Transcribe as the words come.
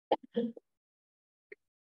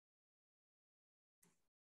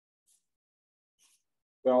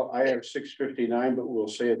Well, I have 6:59, but we'll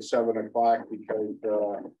say it's 7 o'clock because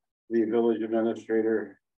the village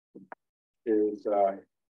administrator is.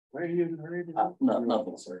 Why are you ready? No,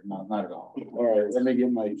 nothing, sir. No, not at all. All right, let me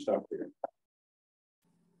get my stuff here.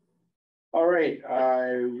 All right,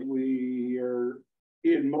 we are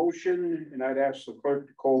in motion, and I'd ask the clerk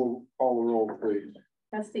to call the roll, please.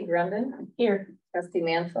 Trustee Grundon. Here. Trustee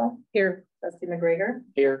Mansell. Here. Trustee McGregor.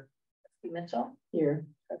 Here. Trustee Mitchell. Here.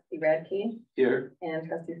 Trustee Radke. Here. And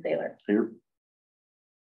Trustee Saylor. Here.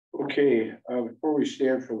 Okay, before we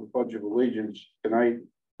stand for the Pledge of Allegiance tonight,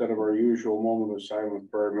 instead of our usual moment of silence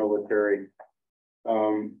for our military,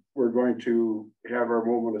 we're going to have our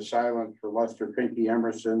moment of silence for Lester Pinky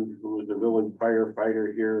Emerson, who was a village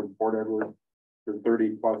firefighter here in Port Edward for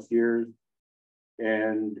 30+ years.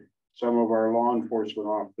 And some of our law enforcement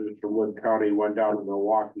officers from Wood County went down to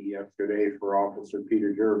Milwaukee yesterday for Officer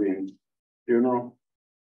Peter Dervian's funeral.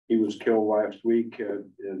 He was killed last week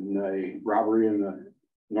in a robbery in the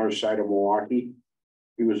north side of Milwaukee.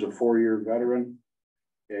 He was a 4-year veteran,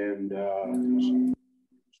 and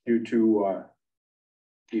you to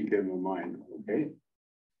keep him in mind, okay?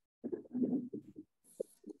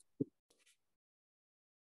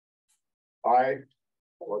 I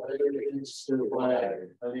Allegiance to the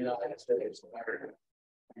flag of the United States of America,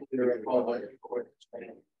 and to the republic for which it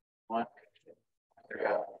stands, one nation, under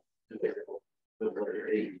God, indivisible, with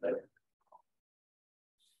liberty and justice.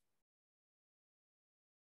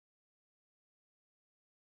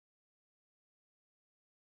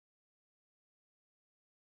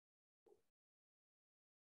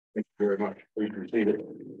 Thank you very much. Please receive it.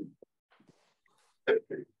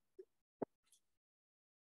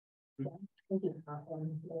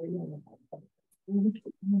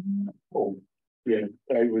 Oh, yeah,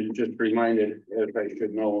 I was just reminded, as I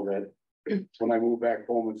should know, that when I moved back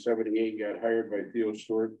home in '78, got hired by Theo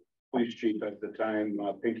Stewart, police chief at the time.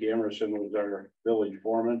 Pinky Emerson was our village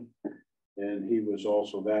foreman, and he was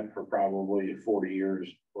also that for probably 40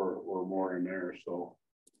 years or more in there. So,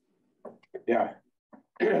 yeah.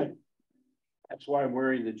 That's why I'm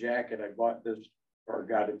wearing the jacket. I bought this, or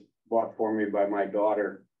got it bought for me by my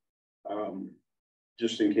daughter,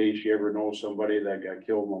 just in case you ever know somebody that got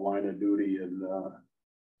killed in the line of duty. And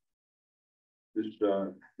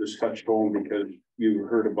this touched home because you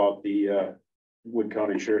heard about the Wood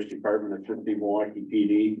County Sheriff's Department at 50 Milwaukee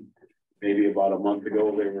PD. Maybe about a month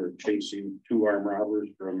ago, they were chasing 2 armed robbers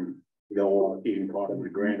from Milwaukee and caught them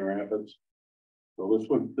in Grand Rapids. So this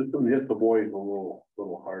one hit the boys a little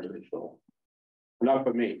harder. So enough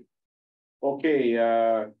of me. Okay,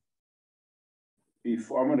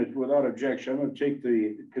 before I'm going to, without objection, I'm going to take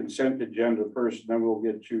the consent agenda first, and then we'll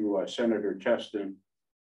get to Senator Testin.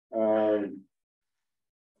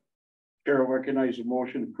 Chair will recognize a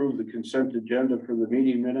motion to approve the consent agenda for the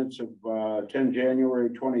meeting minutes of 10 January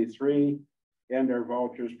 23 and our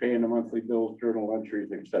vouchers, paying the monthly bills, journal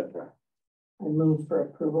entries, etc. I move for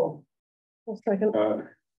approval. Second.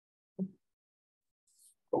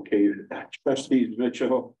 Okay, trustees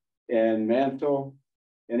Mitchell and Mantle,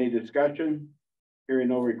 any discussion? Hearing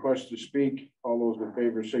no request to speak, all those in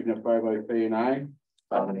favor signify by saying aye.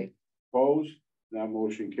 Aye. Opposed? That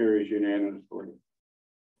motion carries unanimously.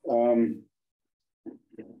 I'm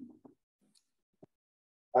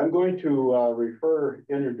going to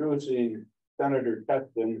introducing Senator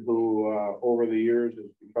Testin, who over the years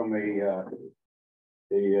has become a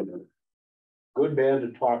good man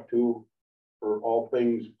to talk to for all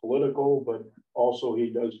things political, but also he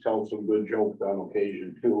does tell some good jokes on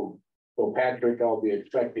occasion too. So Patrick, I'll be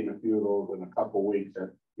expecting a few of those in a couple of weeks at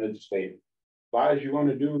Mid-State. Boz, you want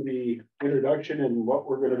to do the introduction and what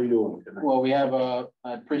we're going to be doing tonight? Well, we have I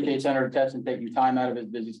appreciate Senator Testin taking time out of his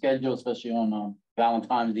busy schedule, especially on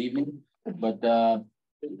Valentine's evening. But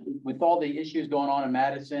with all the issues going on in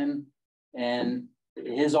Madison, and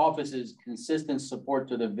his office's consistent support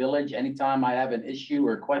to the village, anytime I have an issue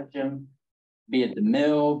or question, be it the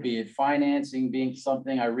mill, be it financing, being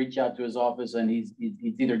something, I reach out to his office, and he's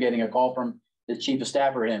either getting a call from the chief of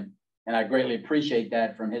staff or him. And I greatly appreciate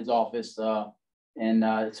that from his office. So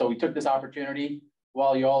we took this opportunity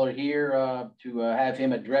while you all are here to have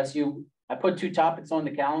him address you. I put 2 topics on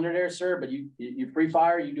the calendar there, sir, but you free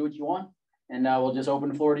fire, you do what you want, and we'll just open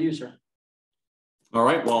the floor to you, sir. All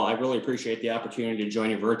right. Well, I really appreciate the opportunity to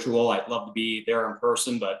join you virtual. I'd love to be there in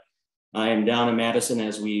person, but I am down in Madison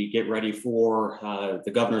as we get ready for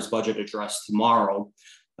the governor's budget address tomorrow.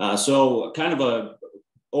 So kind of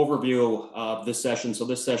a overview of this session. So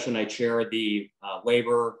this session, I chair the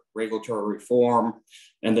Labor, Regulatory Reform,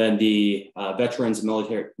 and then the Veterans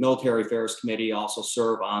and Military Affairs Committee. I also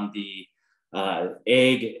serve on the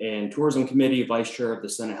Ag and Tourism Committee, Vice Chair of the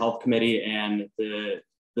Senate Health Committee, and the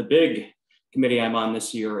big committee I'm on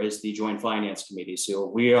this year is the Joint Finance Committee. So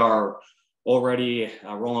we are already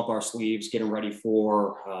rolling up our sleeves, getting ready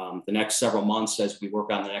for the next several months as we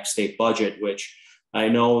work on the next state budget, which I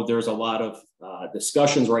know there's a lot of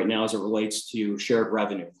discussions right now as it relates to shared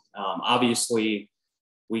revenue. Obviously,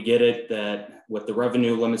 we get it that with the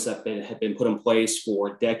revenue limits that have been put in place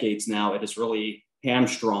for decades now, it has really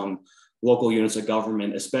hamstrung local units of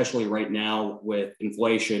government, especially right now with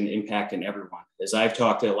inflation impacting everyone. As I've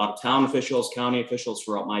talked to a lot of town officials, county officials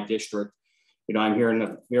throughout my district, you know, I'm hearing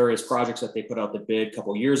of various projects that they put out the bid a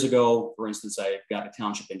couple of years ago. For instance, I've got a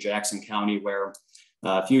township in Jackson County where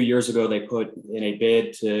a few years ago, they put in a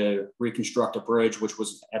bid to reconstruct a bridge, which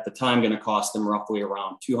was at the time going to cost them roughly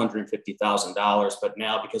around $250,000. But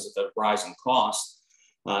now, because of the rising cost,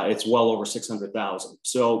 it's well over $600,000.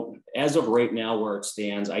 So as of right now, where it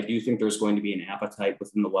stands, I do think there's going to be an appetite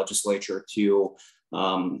within the legislature to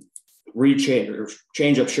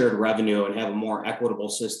change up shared revenue and have a more equitable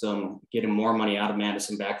system, getting more money out of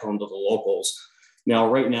Madison back home to the locals. Now,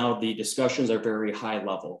 right now, the discussions are very high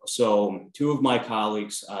level. So two of my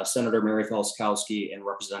colleagues, Senator Mary Felskowski and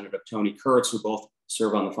Representative Tony Kurtz, who both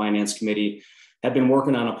serve on the Finance Committee, have been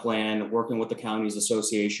working on a plan, working with the Counties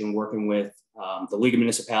Association, working with the League of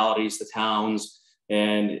Municipalities, the towns,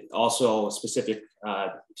 and also specific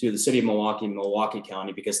to the city of Milwaukee and Milwaukee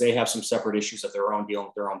County, because they have some separate issues of their own dealing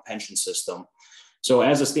with their own pension system. So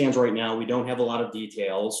as it stands right now, we don't have a lot of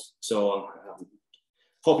details. So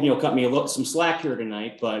hoping you'll cut me some slack here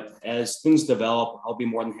tonight, but as things develop, I'll be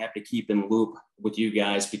more than happy to keep in loop with you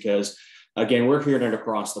guys because, again, we're hearing it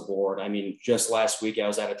across the board. I mean, just last week I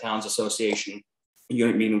was at a Towns Association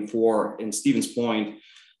unit meeting in Stevens Point,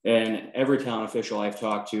 and every town official I've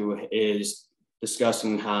talked to is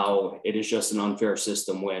discussing how it is just an unfair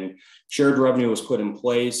system. When shared revenue was put in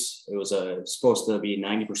place, it was supposed to be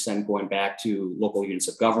 90% going back to local units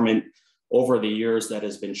of government. Over the years, that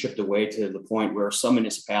has been chipped away to the point where some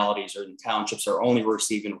municipalities or townships are only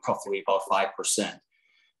receiving roughly about 5%.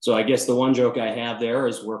 So I guess the one joke I have there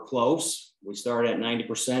is we're close. We started at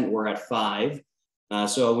 90%, we're at 5%.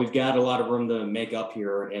 So we've got a lot of room to make up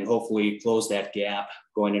here and hopefully close that gap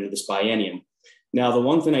going into this biennium. Now, the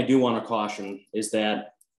one thing I do want to caution is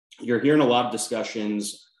that you're hearing a lot of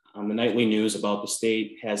discussions on the nightly news about the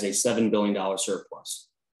state has a $7 billion surplus.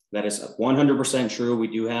 That is 100% true. We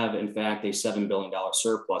do have, in fact, a $7 billion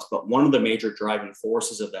surplus. But one of the major driving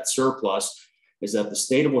forces of that surplus is that the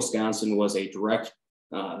state of Wisconsin was a direct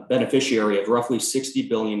beneficiary of roughly $60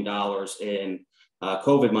 billion in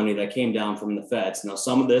COVID money that came down from the feds. Now,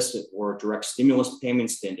 some of this were direct stimulus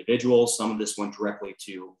payments to individuals. Some of this went directly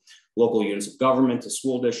to local units of government, to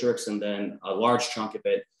school districts, and then a large chunk of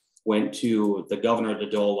it went to the governor to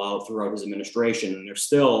dole out throughout his administration. And there's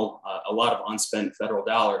still a lot of unspent federal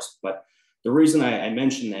dollars. But the reason I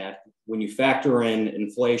mentioned that, when you factor in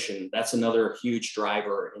inflation, that's another huge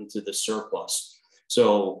driver into the surplus.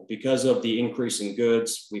 So because of the increase in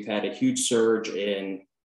goods, we've had a huge surge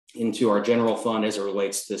into our general fund as it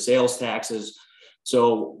relates to sales taxes.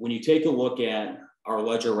 So when you take a look at our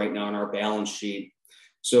ledger right now on our balance sheet,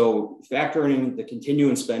 so factoring the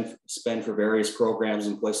continuing spend for various programs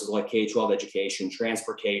in places like K-12 education,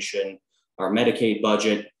 transportation, our Medicaid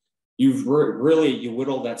budget, you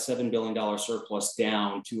whittle that $7 billion surplus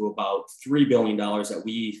down to about $3 billion that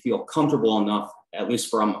we feel comfortable enough, at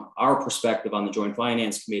least from our perspective on the Joint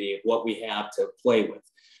Finance Committee, of what we have to play with.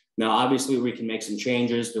 Now, obviously, we can make some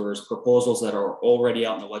changes. There's proposals that are already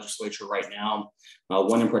out in the legislature right now.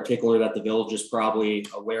 One in particular that the village is probably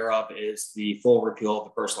aware of is the full repeal of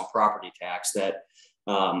the personal property tax that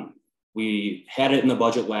we had it in the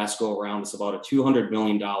budget last go around. It's about a $200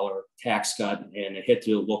 million tax cut and a hit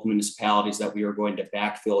to local municipalities that we are going to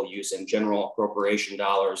backfill using general appropriation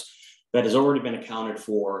dollars that has already been accounted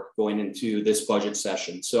for going into this budget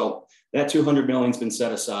session. So that $200 million has been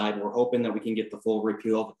set aside. We're hoping that we can get the full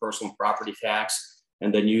repeal of the personal property tax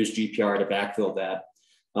and then use GPR to backfill that.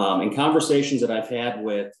 In conversations that I've had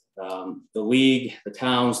with the league, the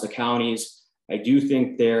towns, the counties, I do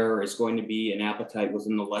think there is going to be an appetite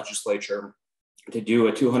within the legislature to do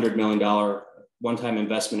a $200 million one-time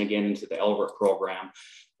investment again into the LRIP program.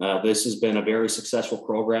 This has been a very successful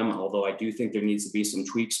program, although I do think there needs to be some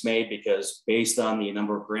tweaks made because based on the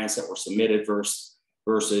number of grants that were submitted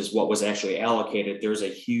versus what was actually allocated, there's a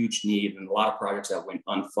huge need and a lot of projects that went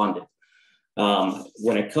unfunded.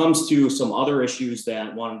 When it comes to some other issues that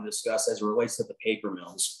I wanted to discuss as it relates to the paper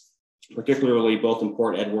mills, particularly both in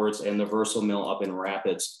Port Edwards and the Verso mill up in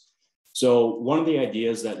Rapids. So one of the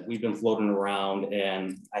ideas that we've been floating around,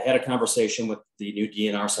 and I had a conversation with the new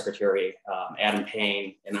DNR Secretary, Adam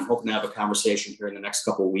Payne, and I'm hoping to have a conversation here in the next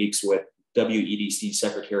couple of weeks with WEDC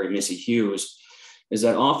Secretary Missy Hughes, is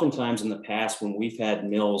that oftentimes in the past when we've had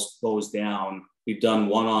mills closed down, we've done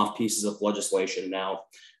one-off pieces of legislation. Now,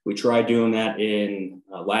 we tried doing that in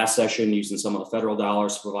last session using some of the federal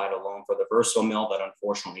dollars to provide a loan for the Verso mill that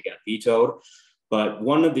unfortunately got vetoed. But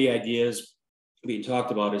one of the ideas being talked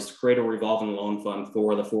about is to create a revolving loan fund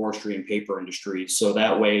for the forestry and paper industry. So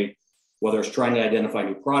that way, whether it's trying to identify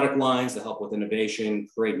new product lines to help with innovation,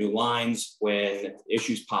 create new lines, when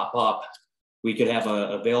issues pop up, we could have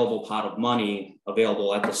an available pot of money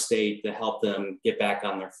available at the state to help them get back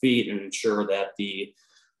on their feet and ensure that the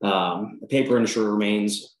paper industry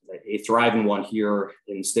remains a thriving one here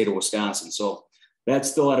in the state of Wisconsin. So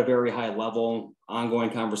that's still at a very high level,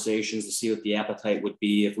 ongoing conversations to see what the appetite would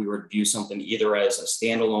be if we were to do something either as a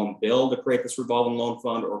standalone bill to create this revolving loan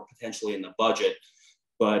fund or potentially in the budget.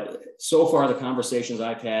 But so far, the conversations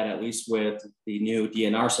I've had, at least with the new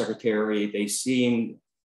DNR secretary, they seem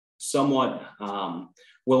somewhat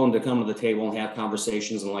willing to come to the table and have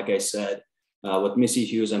conversations. And like I said, with Missy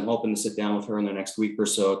Hughes, I'm hoping to sit down with her in the next week or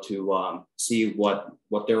so to see what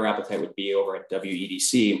their appetite would be over at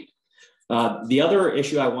WEDC. The other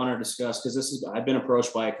issue I want to discuss, because I've been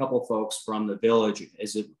approached by a couple of folks from the village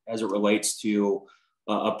as it relates to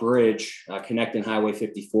a bridge connecting Highway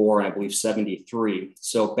 54 and I believe 73.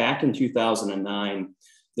 So back in 2009,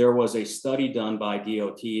 there was a study done by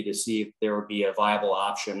DOT to see if there would be a viable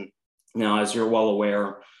option. Now, as you're well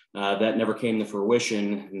aware, that never came to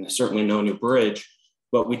fruition, and certainly no new bridge.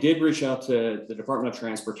 But we did reach out to the Department of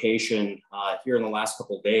Transportation here in the last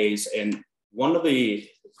couple of days, and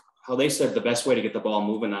how they said the best way to get the ball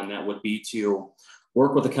moving on that would be to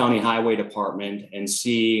work with the county highway department and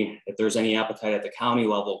see if there's any appetite at the county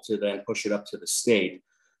level to then push it up to the state.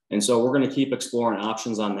 And so we're going to keep exploring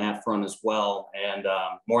options on that front as well, and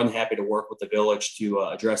more than happy to work with the village to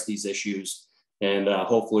address these issues and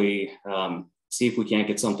hopefully see if we can't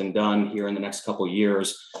get something done here in the next couple of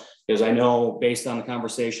years. Because I know, based on the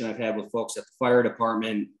conversation I've had with folks at the fire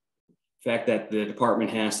department, the fact that the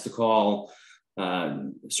department has to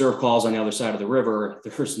serve calls on the other side of the river,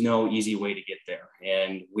 there's no easy way to get there.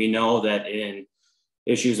 And we know that in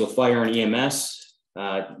issues of fire and EMS,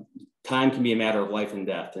 time can be a matter of life and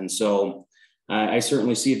death. And so I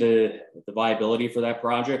certainly see the viability for that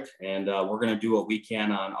project, and we're going to do what we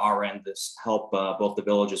can on our end to help both the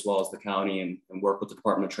village as well as the county and work with the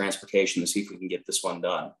Department of Transportation to see if we can get this one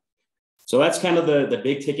done. So that's kind of the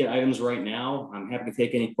big ticket items right now. I'm happy to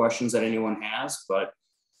take any questions that anyone has, but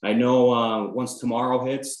I know once tomorrow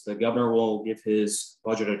hits, the governor will give his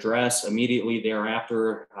budget address. Immediately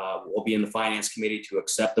thereafter, we'll be in the finance committee to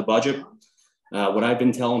accept the budget. What I've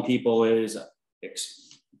been telling people is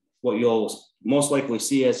what you'll most likely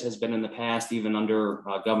see, as has been in the past, even under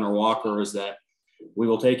Governor Walker, is that we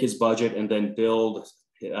will take his budget and then build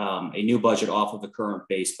a new budget off of the current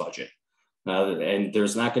base budget. And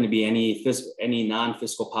there's not going to be any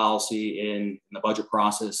non-fiscal policy in the budget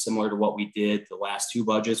process, similar to what we did the last two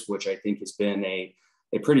budgets, which I think has been a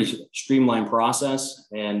pretty streamlined process.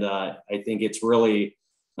 And I think it's really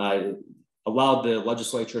allowed the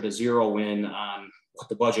legislature to zero in on what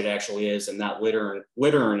the budget actually is and not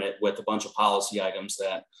littering it with a bunch of policy items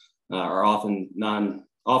that are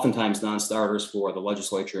oftentimes non-starters for the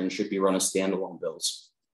legislature and should be run as standalone bills.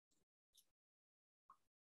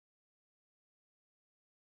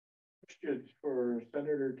 Questions for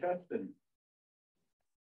Senator Testin?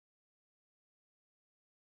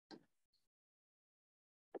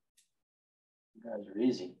 You guys are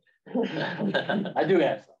easy. I do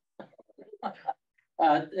have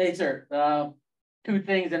some. Hey, sir. Two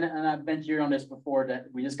things, and I've been here on this before, that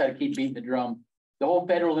we just got to keep beating the drum. The whole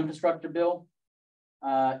federal infrastructure bill,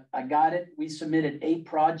 I got it. We submitted 8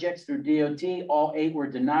 projects through DOT. All 8 were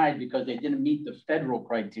denied because they didn't meet the federal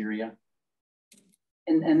criteria.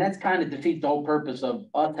 And that's kind of defeats the whole purpose of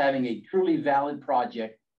us having a truly valid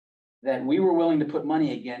project that we were willing to put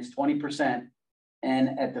money against 20%.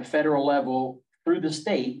 And at the federal level, through the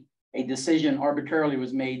state, a decision arbitrarily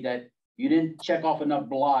was made that you didn't check off enough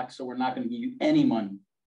blocks, so we're not going to give you any money.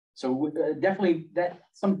 So definitely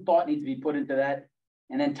some thought needs to be put into that.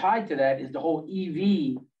 And then tied to that is the whole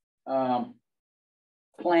EV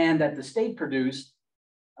plan that the state produced.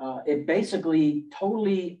 It basically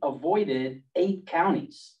totally avoided 8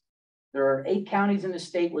 counties. There are 8 counties in the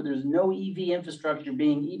state where there's no EV infrastructure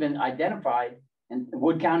being even identified, and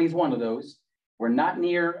Wood County is one of those. We're not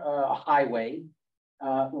near a highway.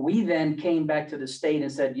 We then came back to the state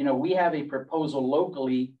and said, you know, we have a proposal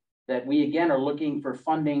locally that we again are looking for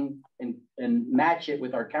funding and match it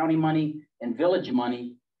with our county money and village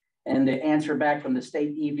money. And the answer back from the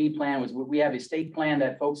state EV plan was, we have a state plan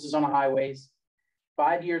that focuses on the highways.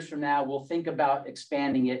 5 years from now, we'll think about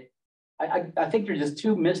expanding it. I think there's just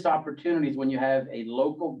two missed opportunities when you have a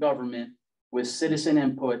local government with citizen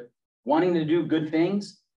input wanting to do good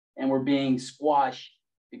things, and we're being squashed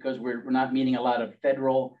because we're not meeting a lot of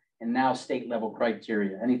federal and now state level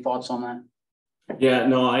criteria. Any thoughts on that? Yeah,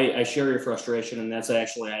 no, I share your frustration, and that's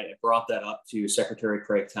actually, I brought that up to Secretary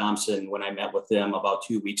Craig Thompson when I met with them about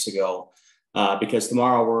 2 weeks ago, because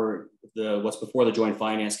tomorrow what's before the Joint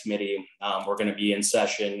Finance Committee, we're going to be in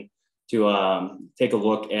session to take a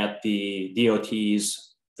look at the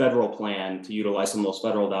DOT's federal plan to utilize some of those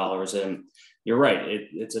federal dollars. And you're right,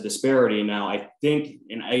 it's a disparity. Now, I think,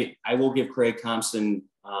 and I will give Craig Thompson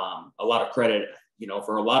a lot of credit, you know,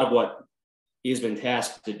 for a lot of what he's been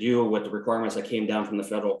tasked to do with the requirements that came down from the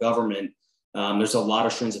federal government. There's a lot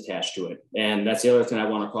of strings attached to it. And that's the other thing I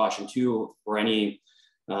want to caution too, for any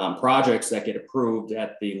projects that get approved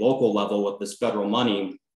at the local level with this federal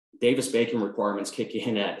money, Davis-Bacon requirements kick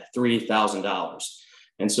in at $3,000.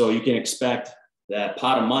 And so you can expect that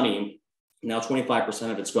pot of money, now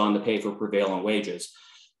 25% of it's gone to pay for prevailing wages.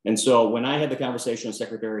 And so when I had the conversation with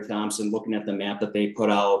Secretary Thompson, looking at the map that they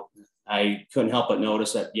put out, I couldn't help but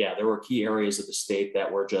notice that, yeah, there were key areas of the state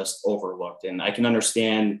that were just overlooked. And I can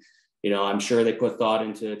understand, you know, I'm sure they put thought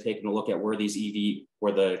into taking a look at where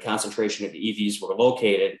where the concentration of EVs were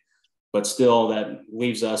located, but still that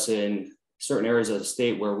leaves us in certain areas of the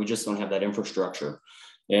state where we just don't have that infrastructure.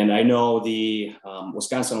 And I know the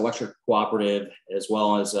Wisconsin Electric Cooperative, as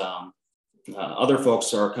well as other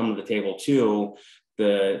folks, are coming to the table too,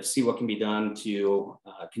 to see what can be done to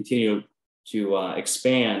continue to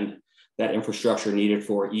expand that infrastructure needed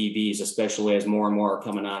for EVs, especially as more and more are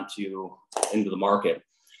coming into the market.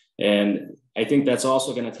 And I think that's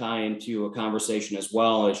also going to tie into a conversation as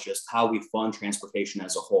well as just how we fund transportation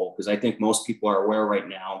as a whole. Because I think most people are aware right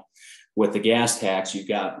now with the gas tax, you've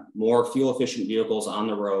got more fuel efficient vehicles on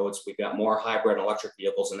the roads. We've got more hybrid electric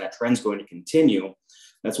vehicles, and that trend's going to continue.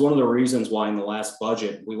 That's one of the reasons why in the last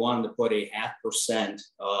budget, we wanted to put a 0.5%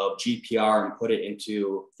 of GPR and put it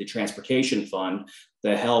into the transportation fund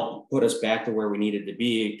to help put us back to where we needed to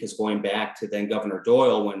be. Because going back to then Governor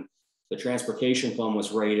Doyle, when the transportation fund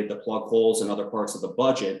was rated to plug holes in other parts of the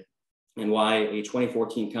budget, and why a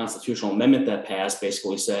 2014 constitutional amendment that passed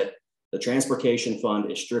basically said the transportation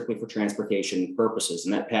fund is strictly for transportation purposes.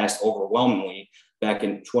 And that passed overwhelmingly back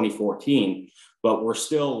in 2014. But we're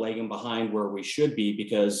still lagging behind where we should be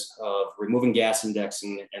because of removing gas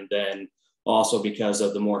indexing, and then also because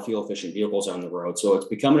of the more fuel efficient vehicles on the road. So it's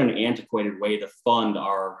becoming an antiquated way to fund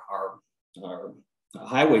our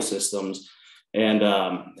highway systems. And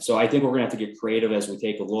so I think we're gonna have to get creative as we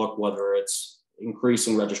take a look, whether it's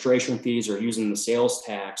increasing registration fees or using the sales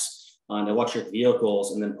tax on electric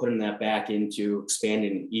vehicles, and then putting that back into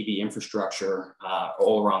expanding EV infrastructure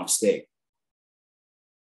all around the state.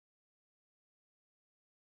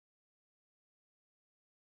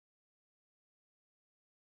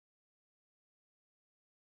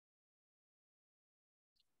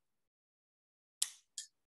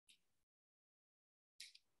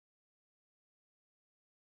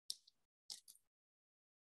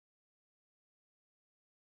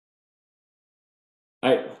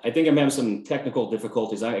 I think I'm having some technical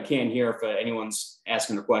difficulties. I can't hear if anyone's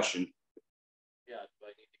asking a question. Yeah, do I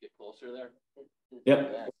need to get closer there?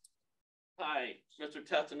 Yep. Hi, Mr.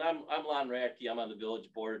 Testin. I'm Lon Radke. I'm on the village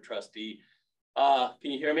board of trustee. Can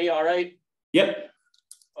you hear me all right? Yep.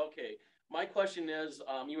 Okay. My question is,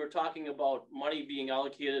 you were talking about money being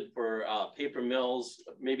allocated for paper mills,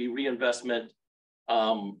 maybe reinvestment.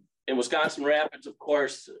 In Wisconsin Rapids, of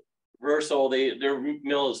course, Verso, their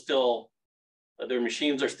mill is still, their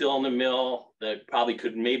machines are still in the mill that probably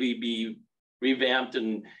could maybe be revamped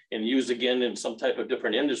and used again in some type of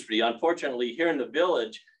different industry. Unfortunately, here in the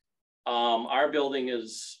village, our building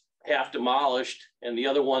is half demolished, and the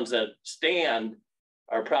other ones that stand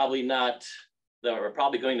are probably not, that are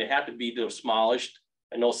probably going to have to be demolished.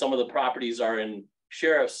 I know some of the properties are in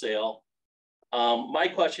sheriff's sale. My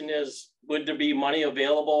question is, would there be money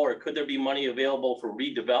available, or could there be money available for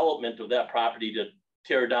redevelopment of that property to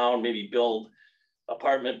tear down, maybe build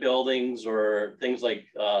apartment buildings or things like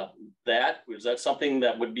that? Is that something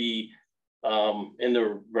that would be in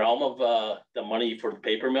the realm of the money for the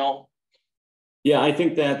paper mill? Yeah, I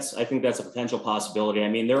think that's a potential possibility. I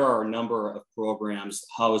mean, there are a number of programs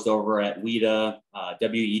housed over at WEDA,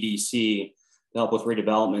 WEDC, help with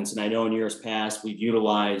redevelopments. And I know in years past, we've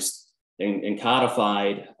utilized and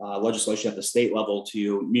codified legislation at the state level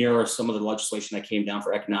to mirror some of the legislation that came down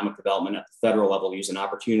for economic development at the federal level, using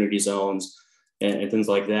opportunity zones and things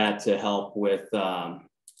like that to help with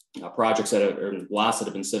projects that are lots that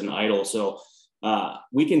have been sitting idle. So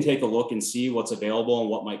we can take a look and see what's available and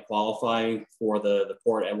what might qualify for the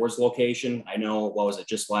Port Edwards location. I know, what was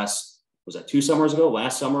it, was that 2 summers ago?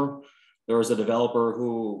 Last summer, there was a developer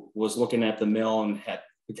who was looking at the mill and had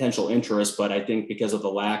potential interest, but I think because of the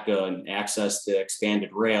lack of access to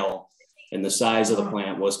expanded rail and the size of the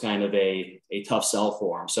plant was kind of a tough sell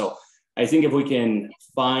for him. So I think if we can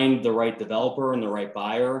find the right developer and the right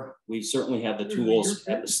buyer, we certainly have the tools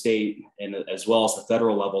at the state and as well as the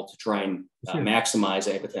federal level to try and maximize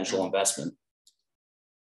any potential investment.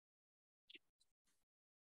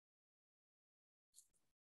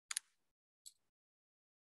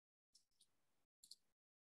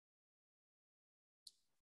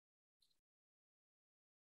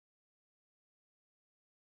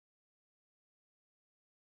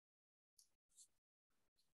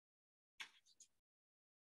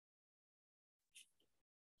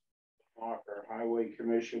 Our highway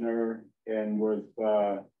commissioner, and with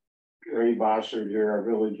Ray Bosser here, our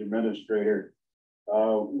village administrator,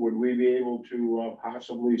 would we be able to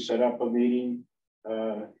possibly set up a meeting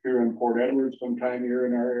here in Port Edwards sometime here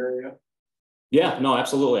in our area? Yeah, no,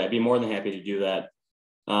 absolutely. I'd be more than happy to do that.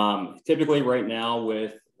 Typically right now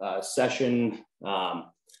with session,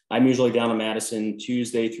 I'm usually down in Madison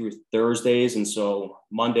Tuesday through Thursdays. And so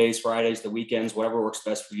Mondays, Fridays, the weekends, whatever works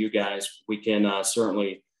best for you guys, we can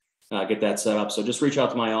certainly get that set up. So just reach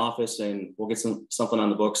out to my office and we'll get something on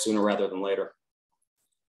the books sooner rather than later.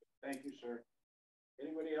 Thank you, sir.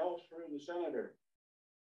 Anybody else for the senator?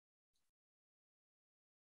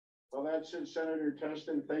 Well, that's it, Senator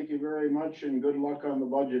Testin. Thank you very much and good luck on the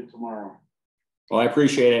budget tomorrow. Well, I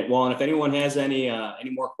appreciate it. Well, and if anyone has any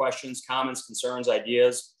more questions, comments, concerns,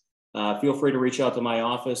 ideas, feel free to reach out to my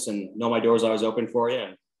office and know my door's always open for you,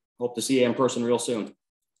 and hope to see you in person real soon.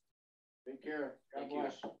 Take care. God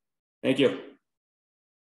bless. Thank you.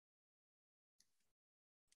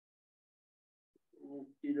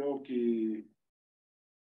 Okie dokie.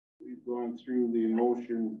 We've gone through the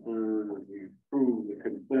motion for the approve the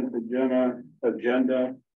consent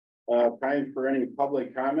agenda. Time for any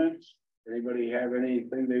public comments. Anybody have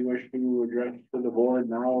anything they wish to address to the board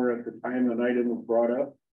now or at the time the item was brought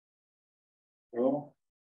up? No?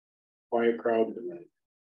 Quiet crowd tonight.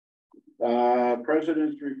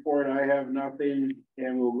 President's report, I have nothing,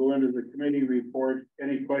 and we'll go into the committee report.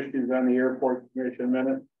 Any questions on the airport commission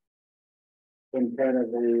minute? Some kind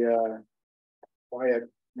of a quiet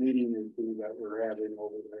meeting or two that we're having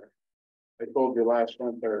over there. I told you last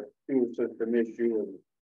month our fuel system issue is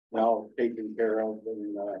now taken care of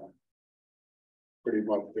and pretty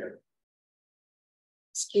much it.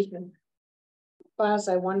 Excuse me. Buzz,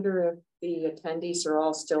 I wonder if the attendees are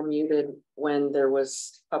all still muted when there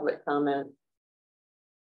was public comment.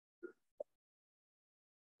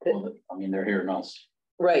 Well, I mean, they're hearing us.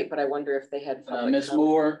 Right, but I wonder if they had public Ms. comment.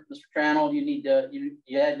 Moore, Mr. Trannell, you need to,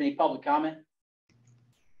 you had any public comment?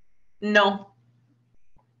 No.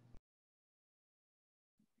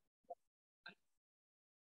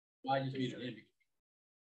 I just muted him.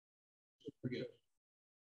 We're good.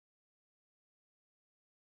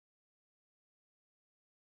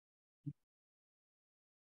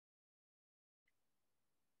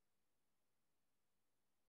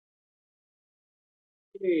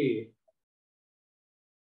 Hey.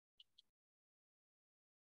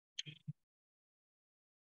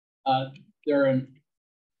 They're in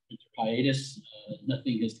hiatus.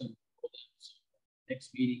 Nothing has come.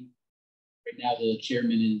 Next meeting. Right now, the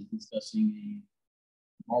chairman is discussing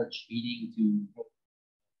a March meeting to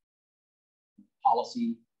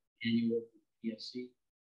policy annual PSC.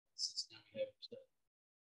 Since now we have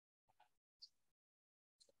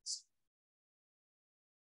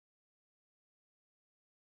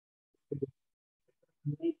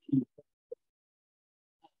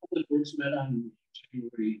the boards met on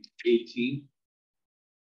January 18th.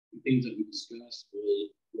 The things that we discussed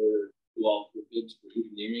were go out for bids for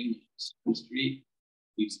engineering on Street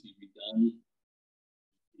needs to be redone.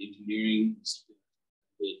 Engineering something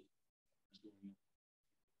that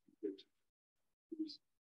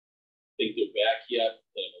think they're back yet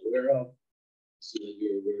that I'm aware of, so that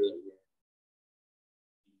you're aware that we're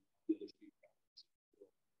the other three problems.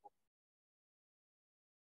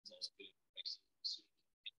 It's also been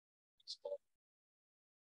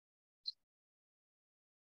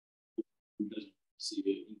doesn't see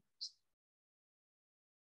it.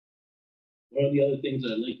 One of the other things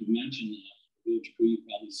I'd like to mention, which you've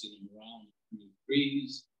probably seen them around,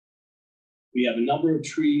 trees. We have a number of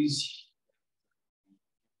trees.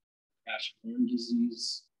 Ash worm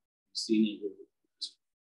disease. We've seen it.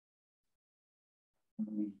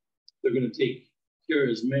 They're going to take care of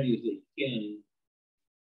as many as they can.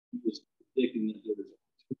 He was predicting that there was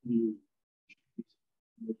 200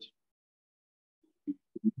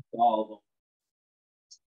 all of them.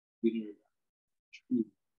 300 trees.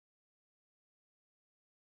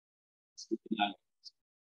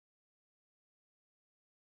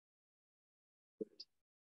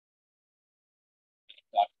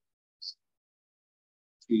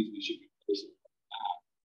 Trees we should be replacing.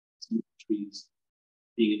 Some trees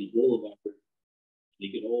being in the boulevard, they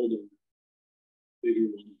get older, bigger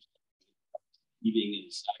ones, being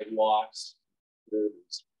in sidewalks,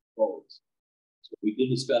 curbs, roads. So we did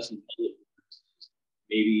discuss in public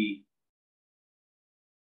maybe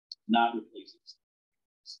not replacing.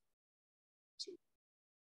 So,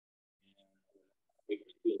 and it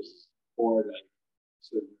feels bored. I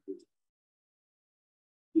sort of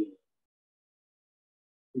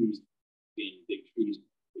trees being big trees.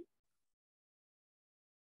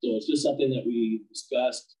 So it's just something that we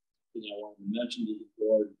discussed, and I want to mention to the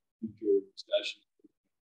board future discussion.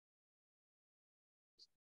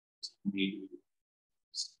 To be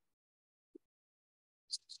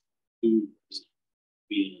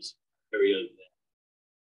in this area that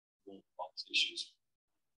won't cause issues.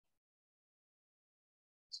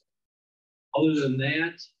 Other than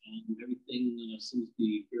that, everything seems to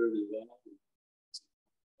be fairly well.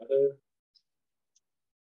 Weather.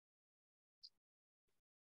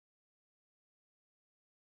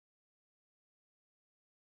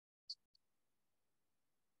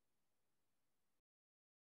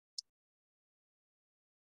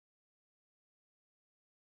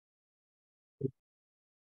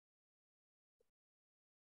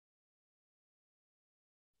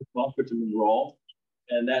 Buffer to enroll,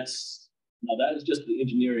 and that's now that is just the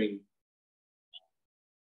engineering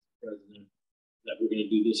president that we're going to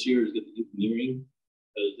do this year is get the engineering,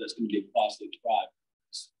 because that's going to be a costly project.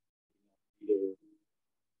 Either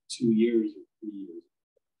 2 years or 3 years.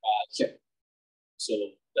 So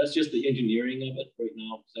that's just the engineering of it right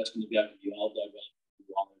now, because that's going to have to be all dug up.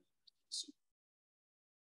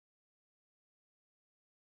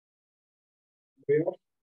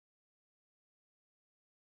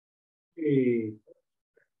 Hey.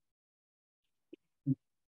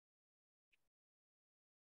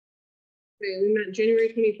 Okay, we met January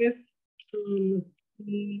 25th.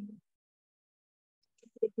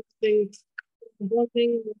 Things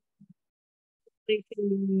voting, taking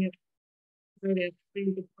the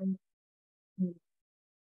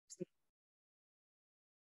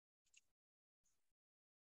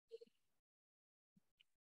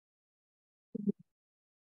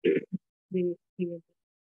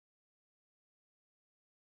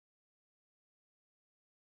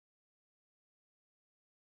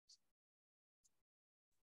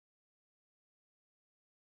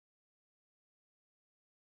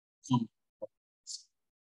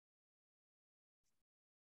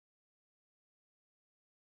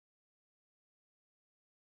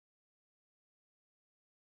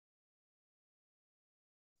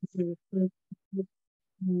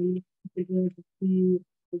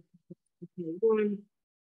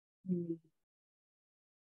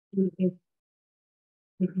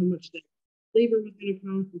how much that labor was going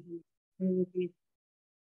to cost,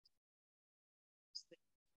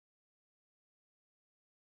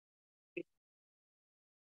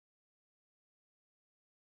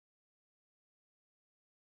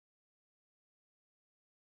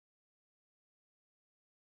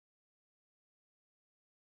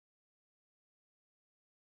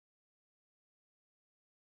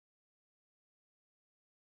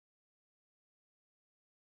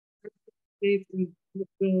 and the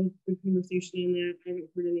conversation on that. I haven't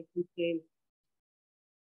heard any complaints.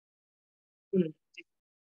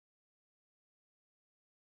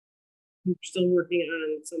 We're still working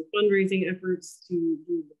on some fundraising efforts to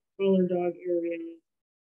do the collar dog area.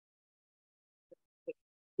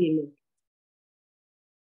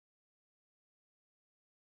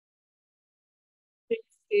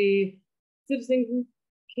 A citizen group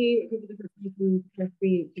came, a couple different people asked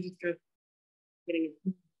me to discuss getting a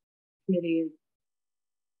committee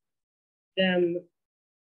and them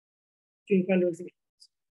doing fundraising.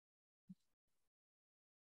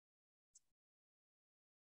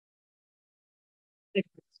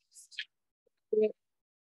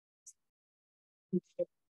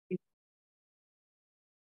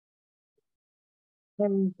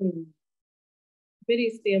 From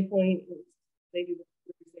committee standpoint, they do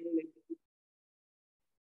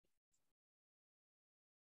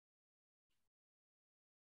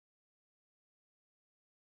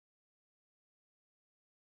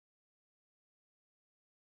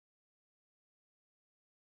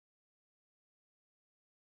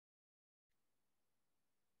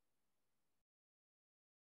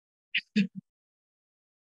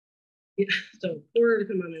Yeah, so 4 to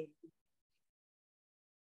come on in.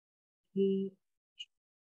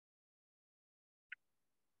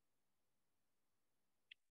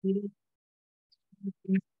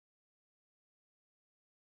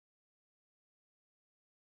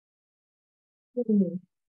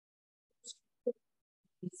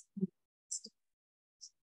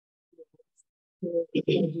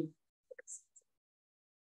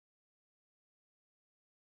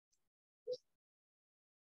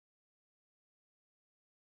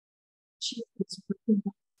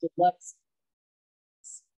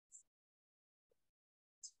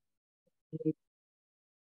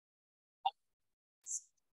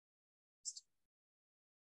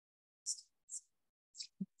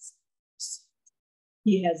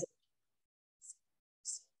 He has.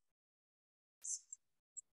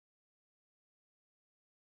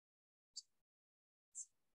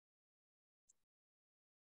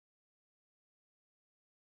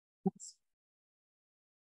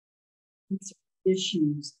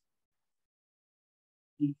 Issues.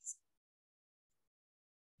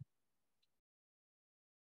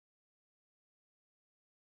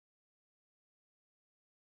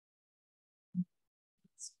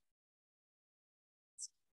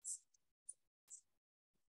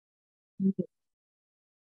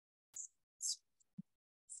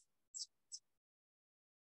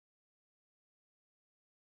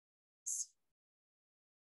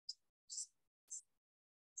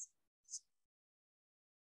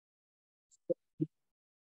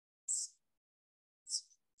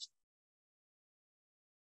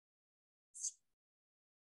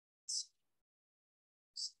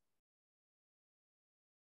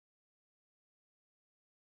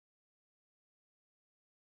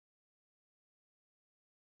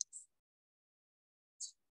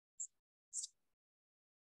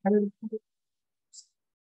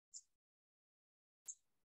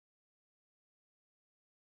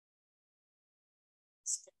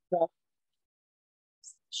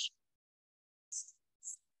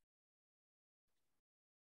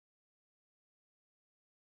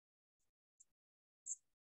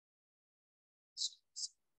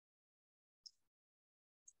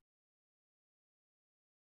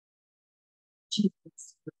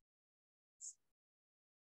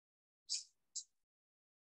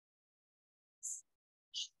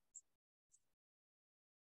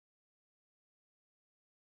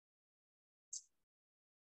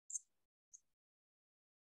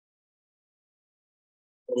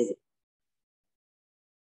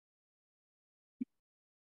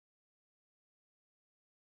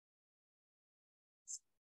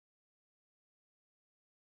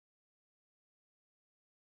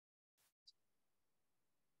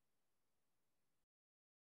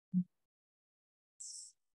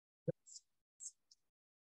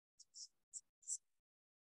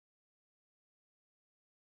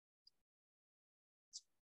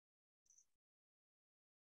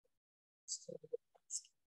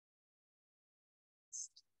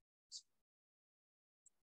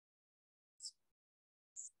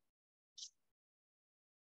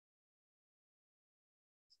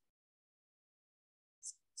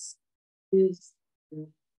 Is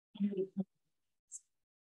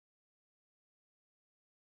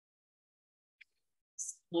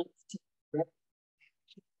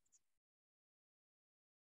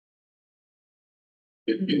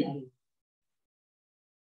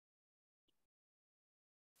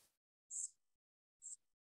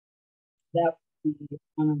that would be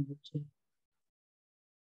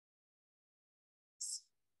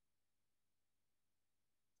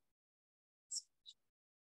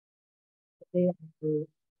they are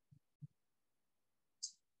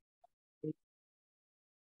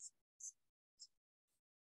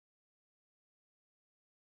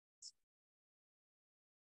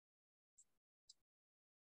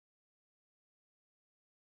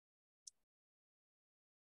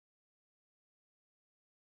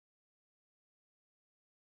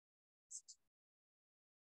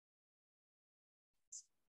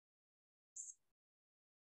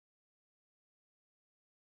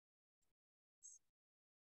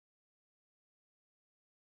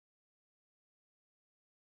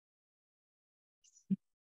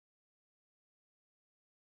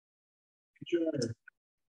Sure.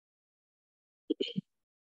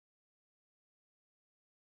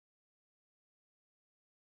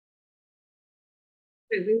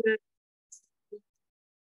 I think that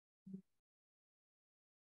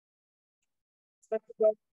talk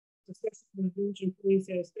about discussing the village employee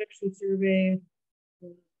satisfaction survey.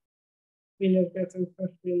 We know I've got some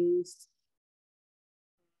questions.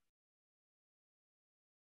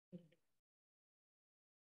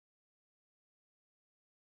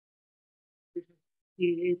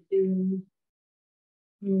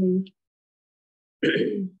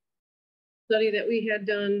 study that we had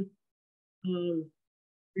done 3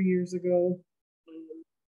 years ago,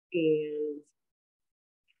 and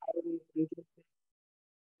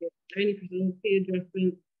 90% pay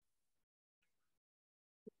adjustment.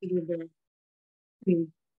 I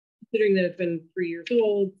mean, considering that it's been 3 years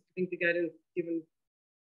old, I think the guidance given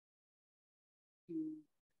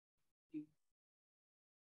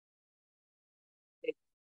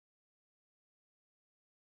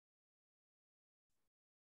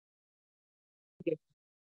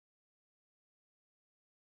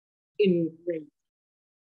in range.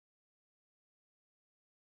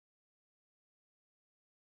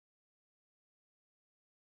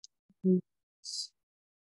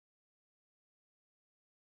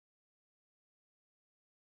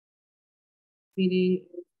 Meeting.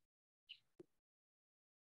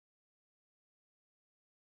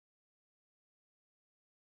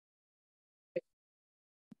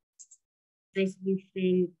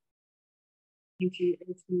 Resolution. To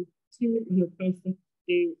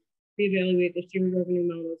reevaluate the shared revenue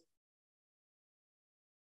models.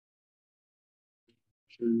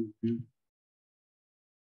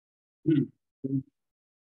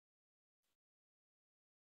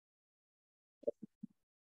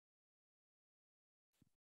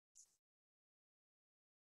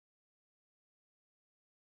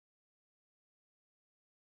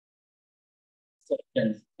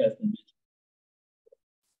 Testin.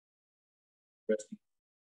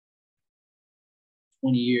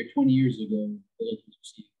 20 years ago,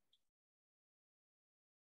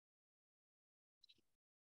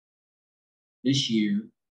 this year,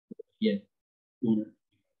 yeah, 200.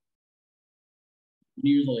 20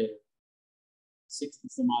 years later, 60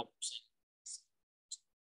 some odd percent.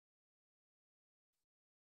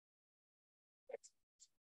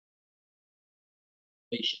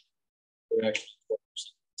 They're actually 4%.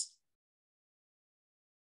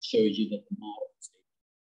 Shows you that the model is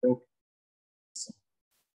broken. So,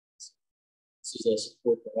 this is a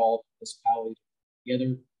support for all municipalities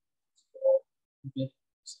together.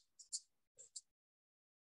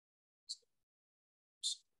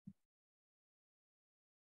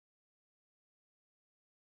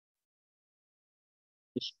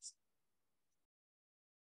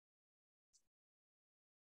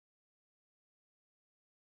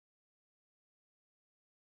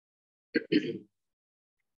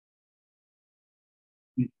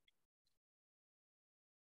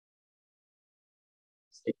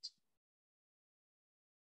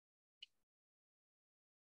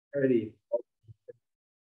 Ready.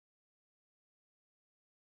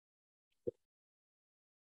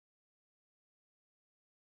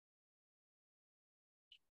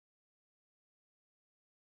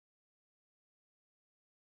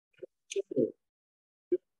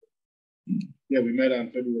 Yeah, we met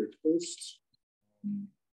on February 1st.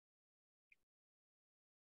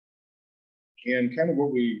 And kind of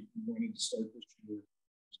what we wanted to start this year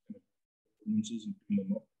is kind of performances and putting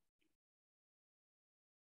them up.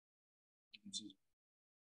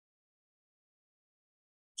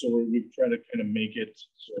 So we try to kind of make it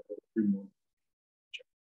so every month.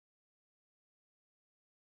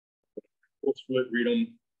 We'll split, read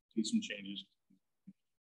them, do some changes.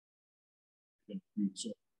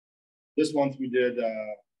 So this month we did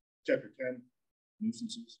chapter 10,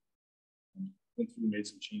 nuisances. Went through, made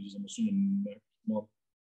some changes. I'm assuming next month.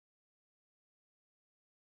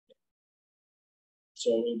 So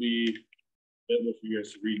it'll be available for you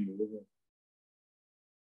guys to read and deliver.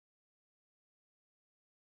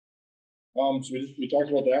 So we talked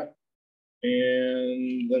about that.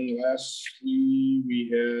 And then lastly, we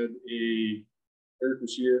had Eric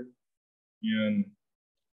was here, and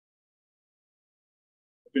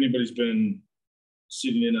if anybody's been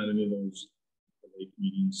sitting in on any of those late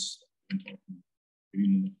meetings,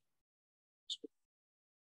 he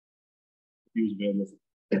was available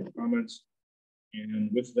for comments.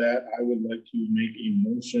 And with that, I would like to make a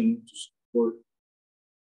motion to support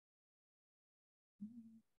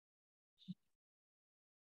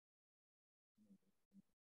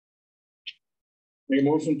a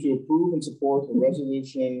motion to approve and support the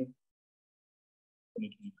resolution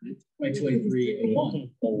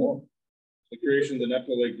 2023-01. The creation of the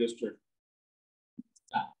Neptune Lake District.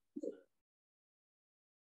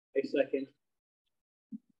 A second.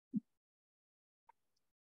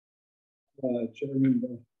 Chairman,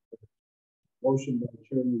 motion by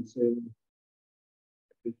Chairman Salem.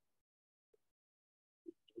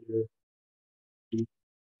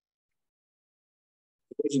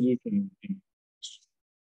 Resolution.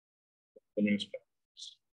 The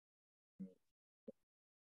municipalities.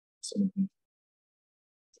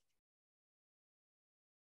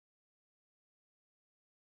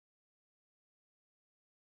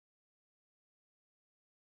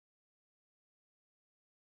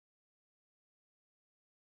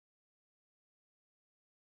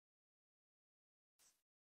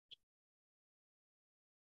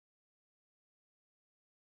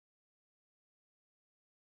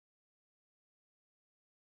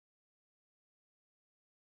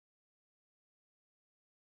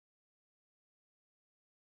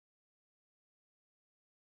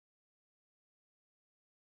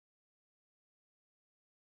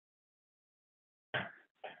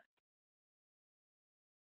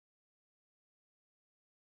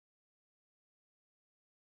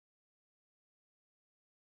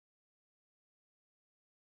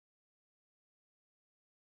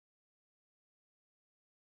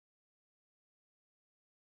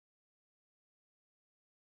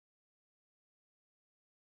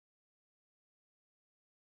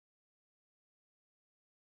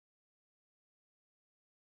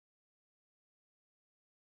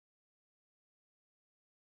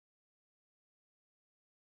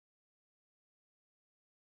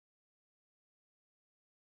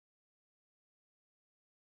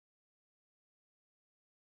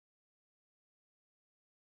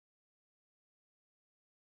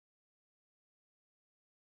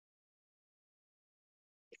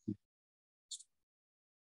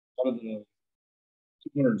 Out of the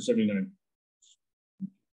 279.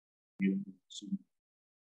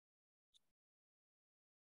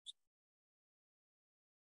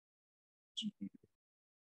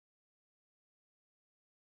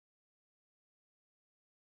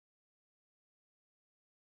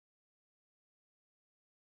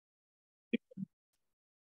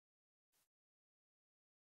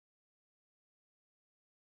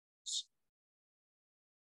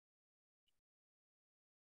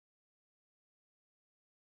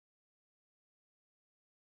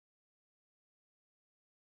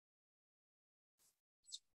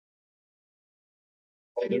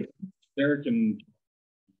 Derek and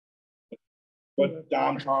but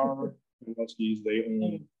Don Tar and Huskies, they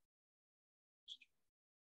own.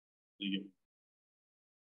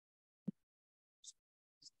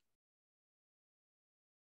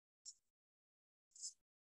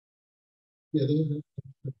 Yeah,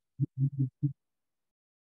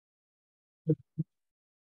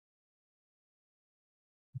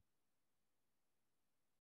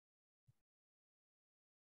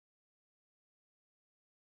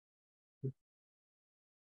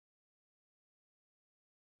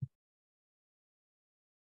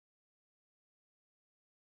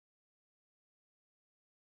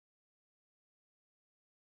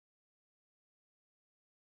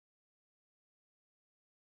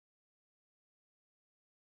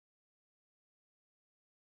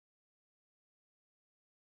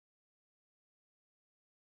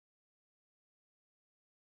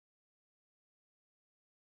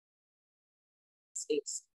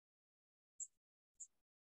 States.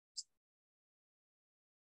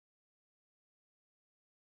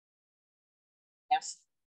 Yes.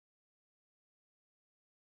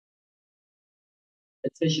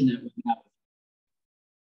 Petition that we have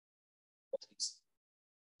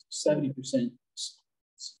 70%.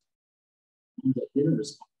 That didn't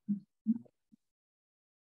respond.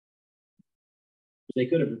 They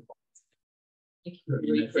could have. Thank you for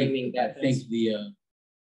reframing that. I think the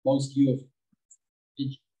most you have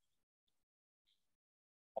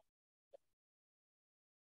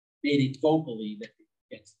made it vocally that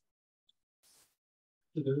it's.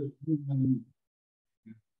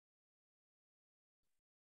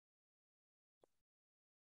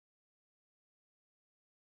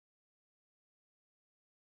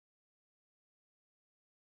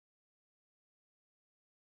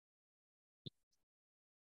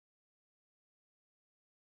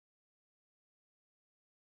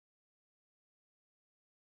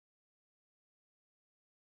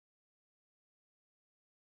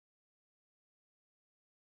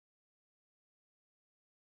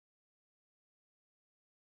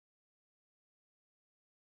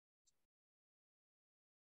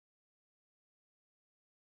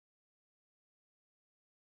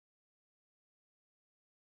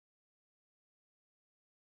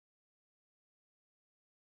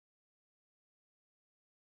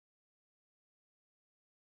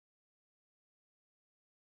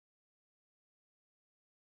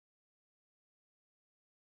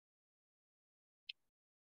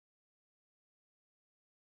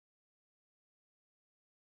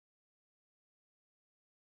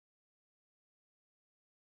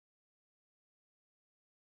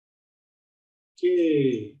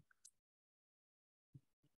 Okay.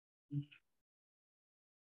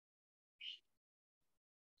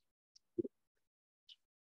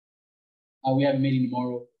 We have a meeting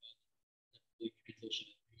tomorrow.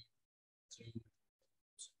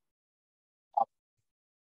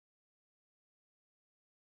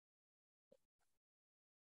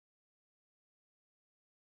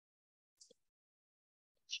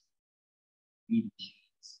 We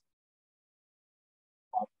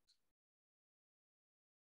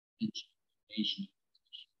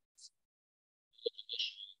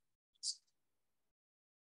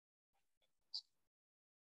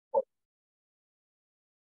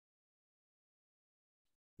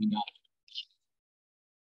got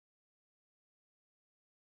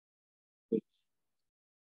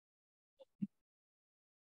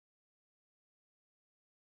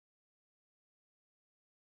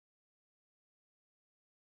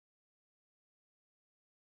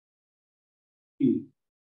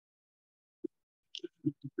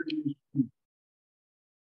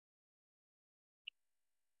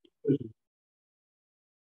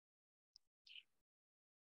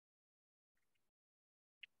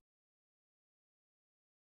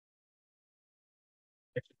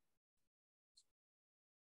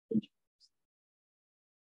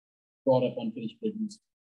brought up unfinished business.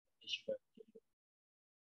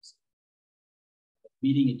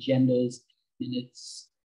 Meeting agendas, minutes,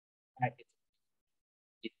 packets.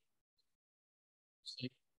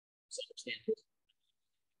 circumstances.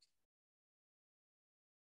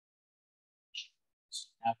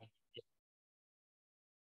 Happen.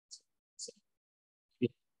 So,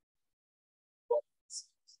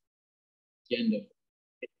 agenda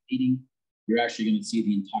meeting, you're actually going to see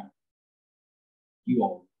the entire. You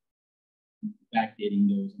all backdating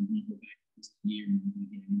those and go back this year and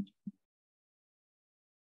get into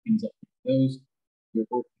things up those. You're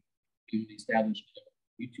working to establish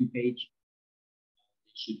a YouTube page.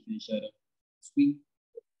 It should finish that up this week.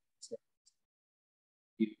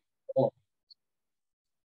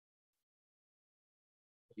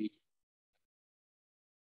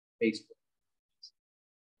 Facebook.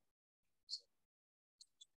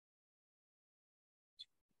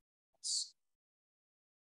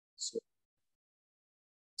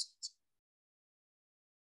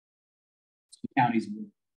 Counties.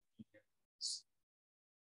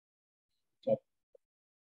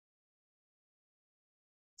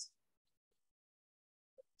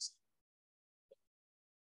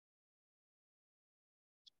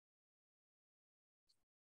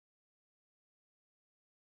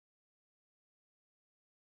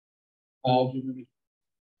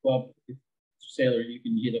 Well, Sailor, you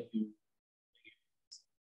can get up to.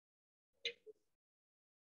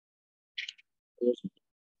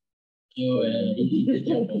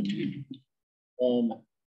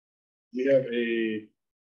 We have a.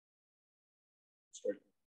 Sorry.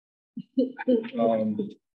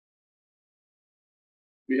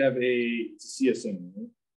 We have a CSM,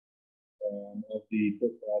 right? Of the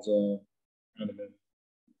Port Plaza condominium.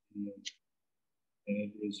 And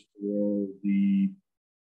it is for the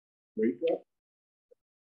rate drop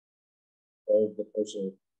of the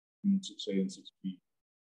parcel in 6A and 6B.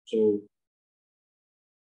 So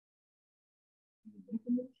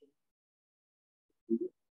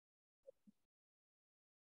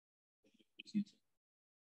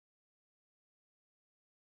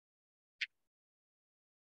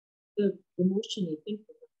the motion, I think.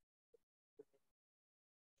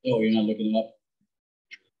 Oh, you're not looking it up.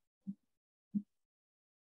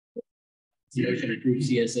 Motion to approve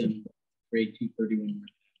CSM grade 231.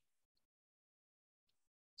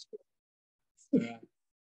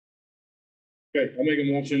 okay, I'll make a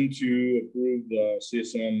motion to approve the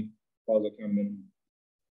CSM Plaza condominium.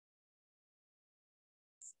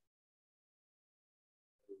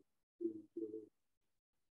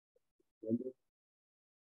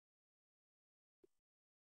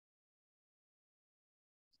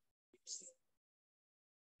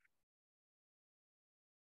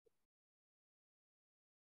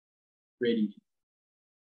 Grading.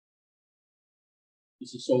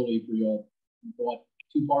 This is solely for y'all. You bought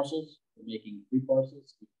 2 parcels, we're making 3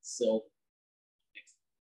 parcels, we can sell next.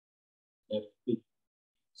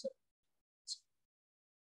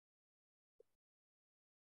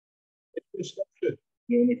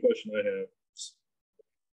 The only question I have is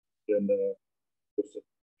then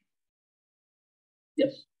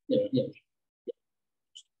yes, yeah, yeah.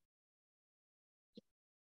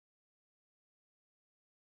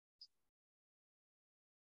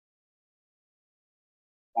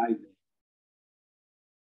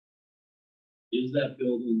 Is that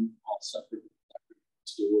building all separate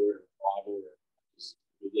store and water?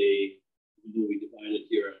 Do we divide it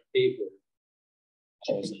here on paper?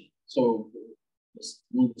 So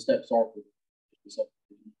one of the steps are for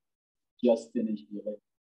just finish the election.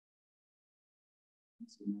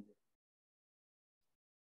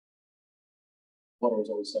 Water was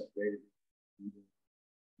always separated.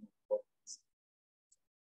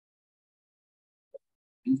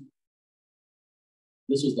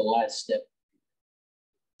 This was the last step.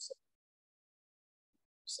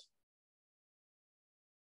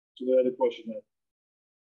 So the other question that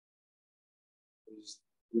is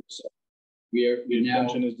We're the now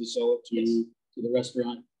intention is to sell it to the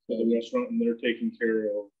restaurant. the restaurant, and they're taking care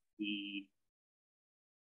of the.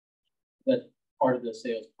 That part of the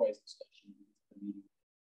sales price discussion.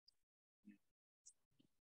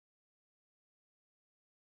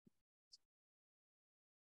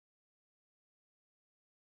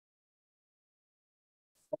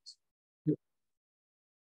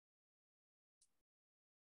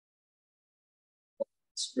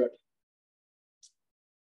 Structure.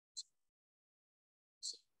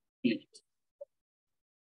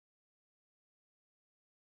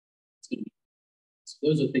 So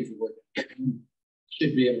those are things we're working on.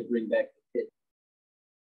 Should be able to bring back the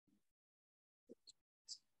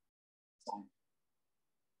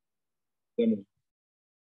pit.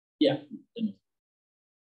 Yeah.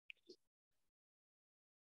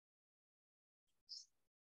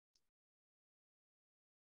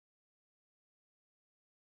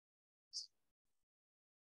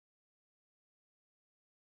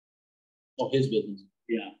 Oh, his business.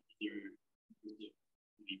 Yeah.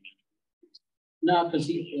 No, because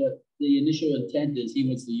the initial intent is he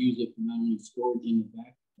wants to use it for not only storage in the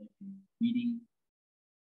back, but meeting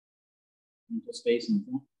space in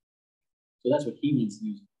front. So that's what he wants to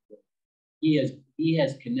use it for. He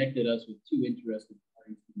has connected us with two interested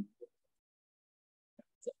parties.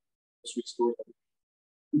 Let's restore that.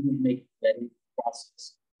 Make that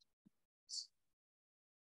process.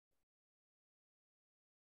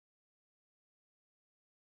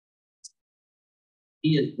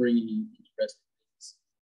 He is bringing in interested business.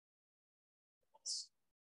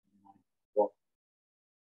 Well,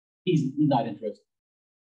 he's not interested.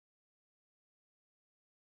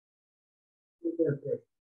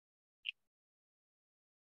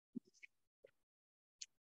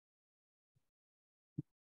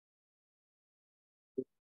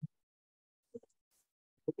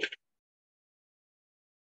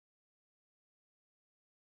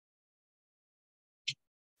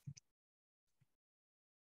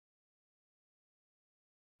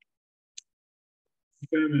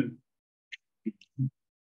 Chairman.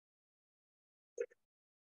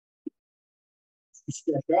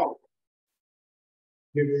 Step out.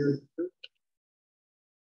 Give your.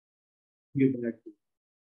 Give back.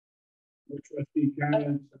 Trustee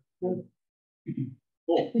comments. Oh.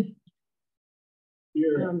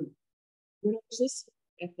 Here. When was this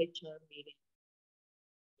FHR meeting?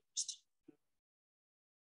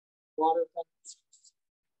 Water.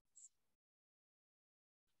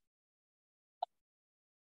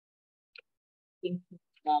 Thinking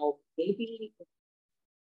about maybe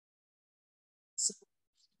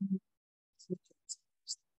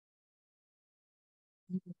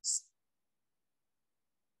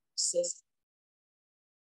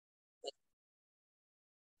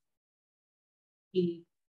he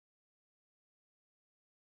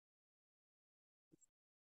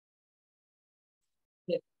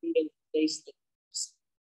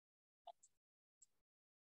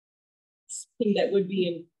that would be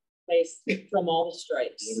in place from all the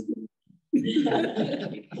stripes.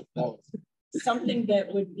 Something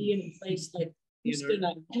that would be in place like Houston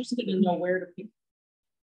and know where to pick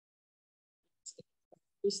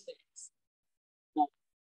these things. No.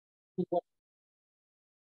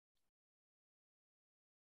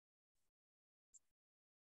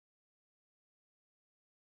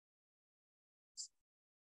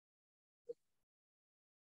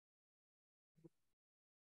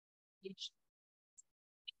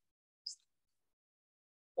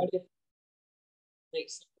 What if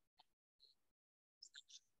makes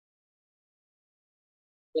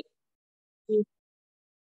with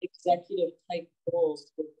executive type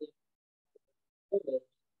roles with the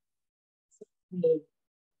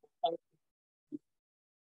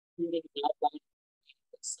somebody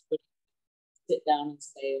sit down and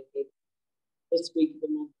say, okay, this week of the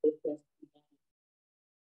month, this has to be done.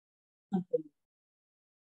 Something.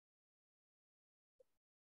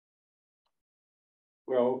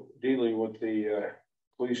 Well, dealing with the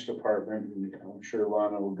police department, and I'm sure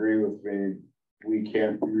Lana will agree with me, we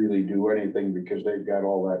can't really do anything because they've got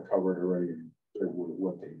all that covered already with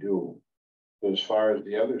what they do. As far as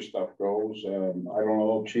the other stuff goes, I don't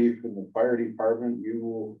know, Chief, in the fire department, you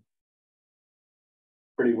will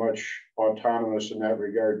pretty much autonomous in that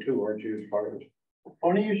regard too, aren't you, as far as?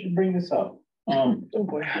 Funny you should bring this up.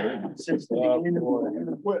 Since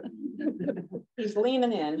the He's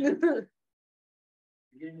leaning in.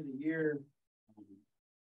 Beginning of the year,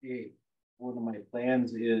 one of my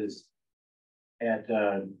plans is at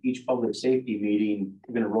each public safety meeting,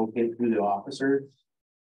 we're going to rotate through the officers.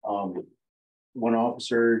 One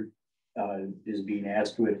officer is being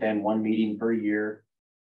asked to attend one meeting per year,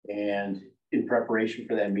 and in preparation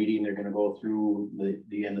for that meeting, they're going to go through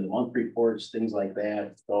the end of the month reports, things like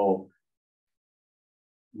that. So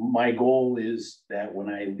my goal is that when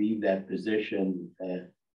I leave that position,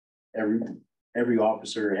 that every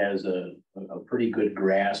officer has a pretty good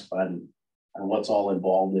grasp on what's all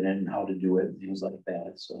involved in it and how to do it, and things like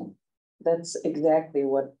that. So That's exactly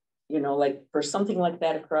what, like for something like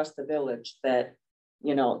that across the village, that,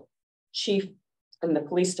 chief and the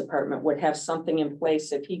police department would have something in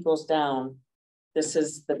place. If he goes down, this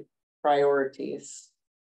is the priorities.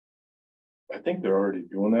 I think they're already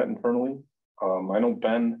doing that internally. I know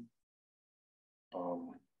Ben,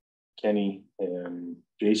 Kenny, and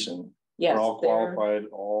Jason Yes, are all qualified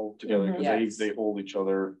all together because yes. they hold each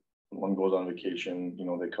other. When one goes on vacation,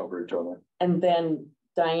 they cover each other. And then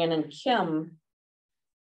Diane and Kim,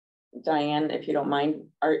 Diane, if you don't mind,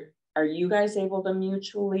 are you guys able to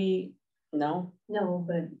mutually? No, No,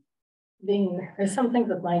 but there's some things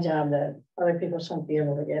with my job that other people shouldn't be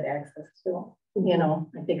able to get access to, you know,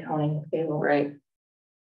 like the accounting and payroll. Right.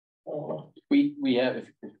 So, We have,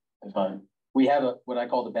 we have what I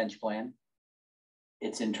call the bench plan.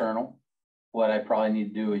 It's internal. What I probably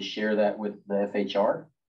need to do is share that with the FHR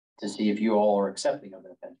to see if you all are accepting of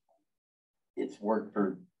that bench plan. It's worked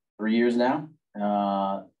for 3 years now.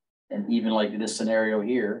 And even like this scenario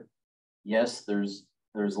here, yes, there's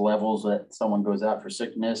levels that someone goes out for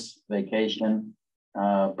sickness, vacation.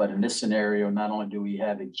 But in this scenario, not only do we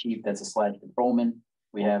have a chief that's a slash patrolman,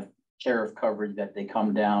 we have sheriff coverage that they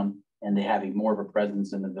come down and they have more of a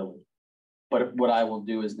presence in the village. But what I will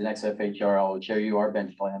do is the next FHR, I will share you our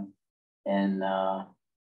bench plan. And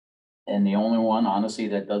the only one, honestly,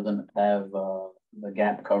 that doesn't have the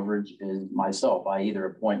gap coverage is myself. I either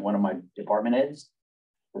appoint one of my department heads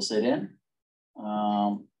to sit in,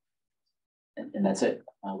 and that's it.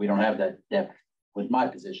 We don't have that depth with my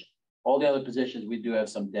position. All the other positions, we do have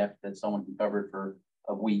some depth that someone can cover for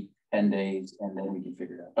a week, 10 days, and then we can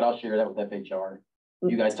figure it out. But I'll share that with FHR.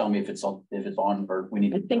 You guys tell me if it's on, or we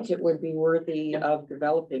need. I think it would be worthy of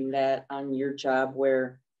developing that on your job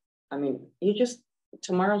where, I mean,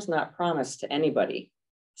 tomorrow's not promised to anybody.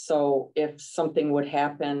 So if something would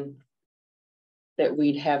happen, that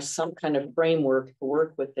we'd have some kind of framework to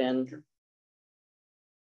work within.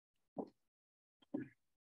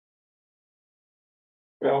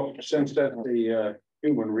 Well, since that's the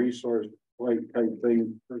human resource type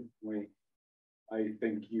thing, personally, I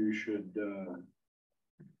think you should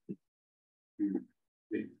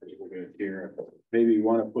maybe you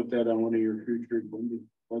want to put that on one of your future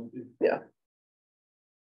budgets. Yeah.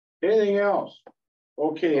 Anything else?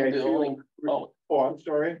 Okay, I feel. Oh, I'm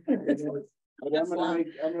sorry. I'm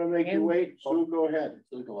gonna make you wait. Sue, go ahead.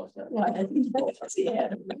 Sue, go ahead. I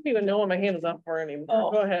don't even know what my hand is up for anymore.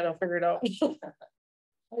 Oh. Go ahead, I'll figure it out. I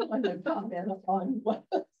want to comment on what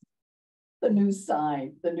the new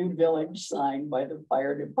village sign by the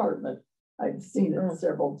fire department. I've seen it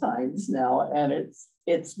several times now, and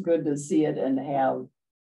it's good to see it and have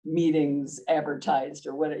meetings advertised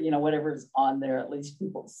or whatever, whatever's on there. At least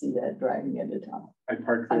people see that driving into town. I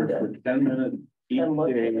parked there for 10 minutes each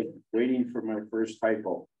day, waiting for my first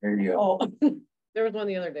typo. There you go. Oh, there was one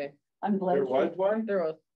the other day. I'm glad. There was one? There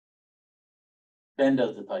was. Ben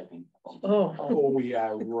does the typing. Oh,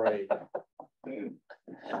 yeah, right.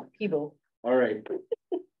 People. All right.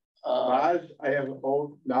 Oz, I have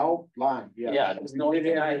now line. yeah, the only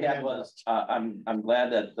thing I had was, I'm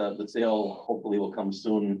glad that the sale hopefully will come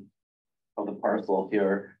soon of the parcel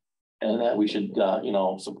here. And that we should,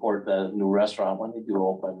 support the new restaurant when they do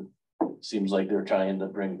open. Seems like they're trying to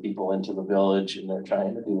bring people into the village and they're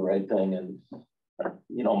trying to do the right thing. And,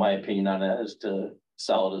 my opinion on that is to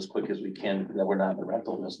sell it as quick as we can, that we're not in the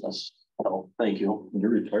rental business. So thank you. You're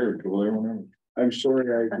retired, go there whenever. I'm sorry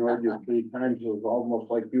I ignored you 3 times. It was almost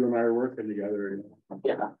like you and I are working together.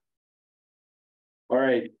 Yeah. All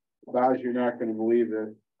right, Boz, you're not going to believe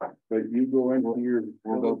it, but you go into your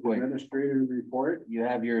go quick. administrative report. You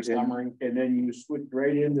have your summary. And then you switch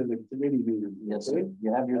right into the committee meeting. Yes, sir.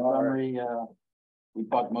 You have your summary. We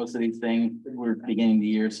talked most of these things. We're beginning the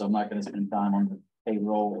year, so I'm not going to spend time on the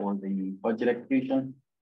payroll or the budget execution.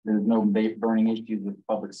 There's no burning issues with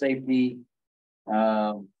public safety.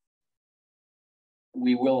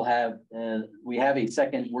 We will have, we have a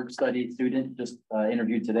second work study student just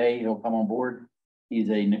interviewed today. He'll come on board. He's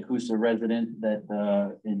a Nakusa resident that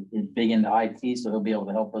is big into IT, so he'll be able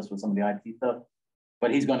to help us with some of the IT stuff.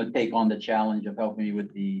 But he's going to take on the challenge of helping me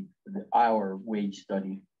with the hour wage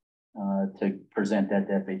study to present that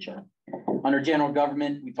to FHR. Under general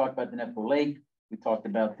government, we talked about the Nepco Lake. We talked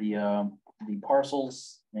about the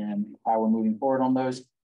parcels and how we're moving forward on those.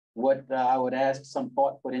 What I would ask some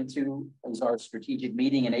thought put into is our strategic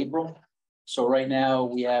meeting in April. So right now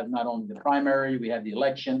we have not only the primary, we have the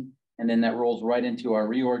election, and then that rolls right into our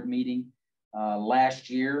reorg meeting. Last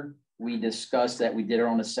year, we discussed that we did it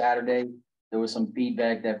on a Saturday. There was some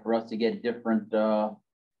feedback that for us to get different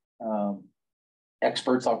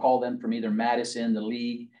experts, I'll call them, from either Madison, the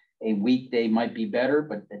league, a weekday might be better,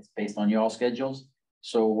 but it's based on y'all schedules.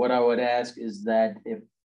 So what I would ask is that if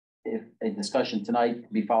a discussion tonight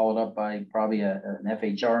could be followed up by probably an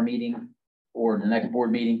FHR meeting or the next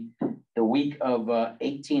board meeting, the week of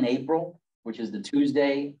 18 April, which is the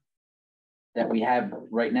Tuesday that we have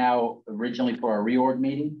right now originally for our reorg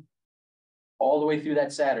meeting, all the way through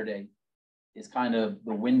that Saturday is kind of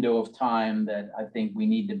the window of time that I think we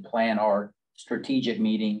need to plan our strategic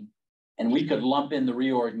meeting. And we could lump in the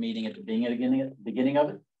reorg meeting at the beginning of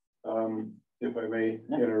it. If I may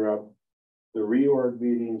interrupt, the reorg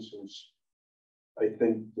meeting, since I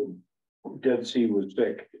think the Dead Sea was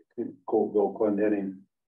sick, quote Bill Clendenning.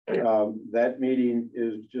 That meeting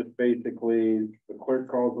is just basically the clerk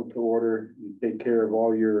calls it to order. You take care of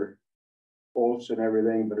all your oaths and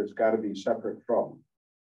everything, but it's got to be separate from,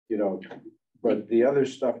 you know. But the other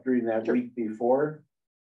stuff during that week before,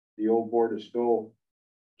 the old board is still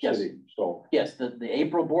Yes. sitting. So Yes, the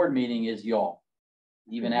April board meeting is y'all,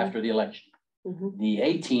 even after the election. The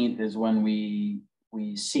 18th is when we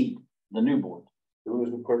seat the new board. who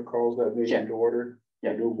is the clerk calls that meeting Yeah. to order?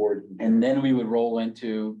 Yeah. The new board. And then we would roll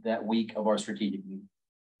into that week of our strategic meeting.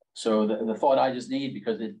 So the thought I just need,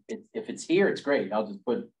 because if it's here, it's great. I'll just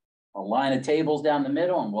put a line of tables down the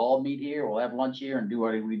middle and we'll all meet here, we'll have lunch here and do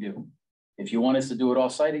what we do. If you want us to do it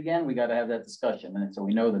off-site again, we got to have that discussion. And so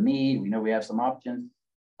we know the need, we know we have some options.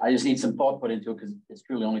 I just need some thought put into it because it's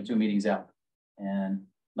truly only 2 meetings out. And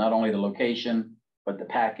not only the location, but the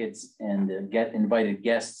packets and the invited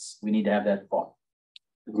guests, we need to have that thought.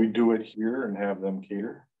 Could we do it here and have them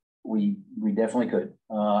cater? We definitely could.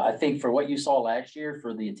 I think for what you saw last year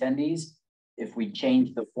for the attendees, if we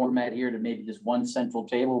change the format here to maybe just one central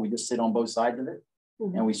table, we just sit on both sides of it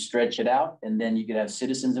and we stretch it out, and then you could have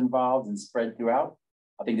citizens involved and spread throughout.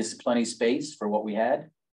 I think this is plenty of space for what we had.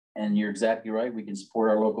 And you're exactly right. We can support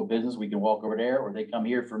our local business. We can walk over there, or they come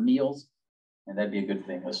here for meals. And that'd be a good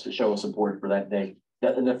thing. Let's show support for that day.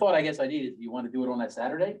 The thought I guess I need is, do you want to do it on that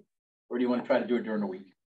Saturday? Or do you want to try to do it during the week?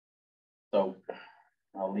 So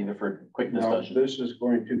I'll leave it for a quick discussion. Now, this is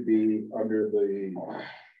going to be under the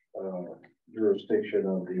jurisdiction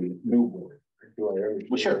of the new board. Do I understand?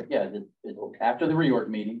 Well, sure, yeah. After the reorg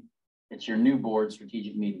meeting, it's your new board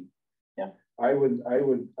strategic meeting. Yeah. I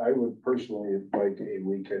would personally like a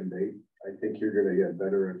weekend date. I think you're gonna get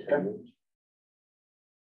better attendance.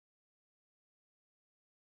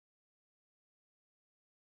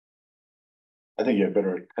 I think you have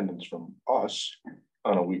better attendance from us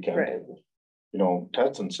on a weekend. Right. You know,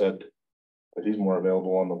 Testin said that he's more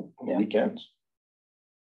available on the weekends.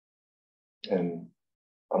 And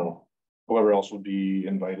I don't know, whoever else would be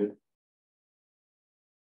invited.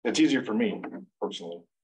 It's easier for me personally.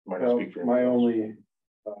 Might not speak for My everybody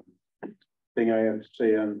else. only thing I have to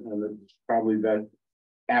say and it's probably that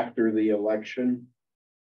after the election,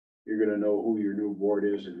 you're gonna know who your new board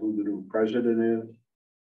is and who the new president is.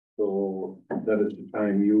 So that is the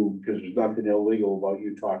time because there's nothing illegal about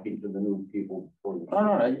you talking to the new people.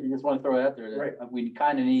 No, I just want to throw it out there. Right. We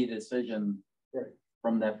kind of need a decision Right.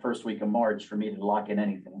 from that first week of March for me to lock in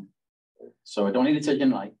anything. So I don't need a decision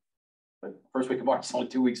tonight, but first week of March is only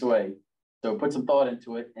 2 weeks away. So put some thought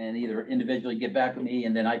into it and either individually get back with me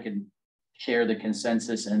and then I can share the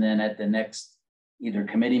consensus. And then at the next either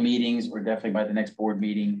committee meetings or definitely by the next board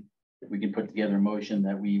meeting, we can put together a motion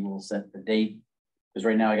that we will set the date. Because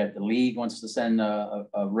right now I got the league wants to send a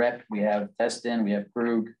rep. We have Testin, we have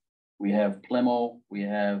Krug, we have Plimmel, we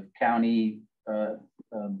have county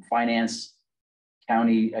finance,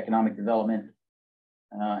 county economic development.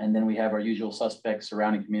 And then we have our usual suspects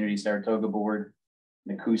surrounding community, Saratoga board,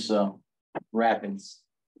 Nakusa, Rapids.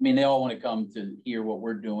 I mean, they all want to come to hear what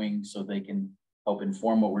we're doing so they can help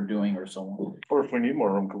inform what we're doing or so on. Or if we need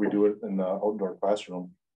more room, could we do it in the outdoor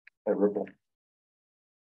classroom at Ripple?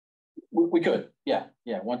 We could, yeah.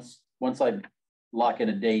 Once I lock in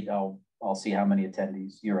a date, I'll see how many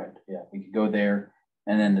attendees. You're right. Yeah, we could go there,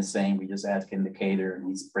 and then the same. We just ask him to cater, and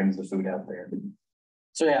he brings the food out there.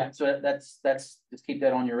 So yeah, so that's just keep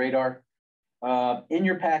that on your radar. In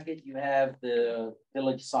your packet, you have the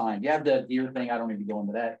village sign. You have the deer thing. I don't need to go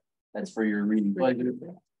into that. That's for your reading pleasure.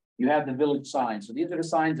 You have the village sign. So these are the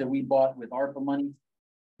signs that we bought with ARPA money.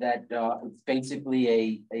 That it's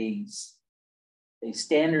basically a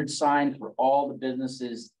standard sign for all the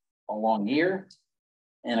businesses along here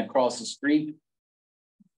and across the street.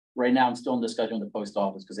 Right now, I'm still in discussion with the post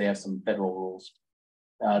office because they have some federal rules.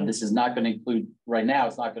 This is not going to include, right now,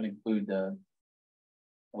 it's not going to include the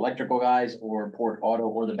electrical guys or Port Auto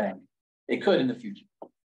or the bank. It could in the future.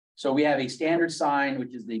 So we have a standard sign,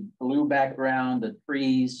 which is the blue background, the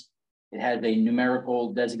trees. It has a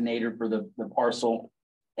numerical designator for the parcel.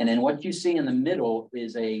 And then what you see in the middle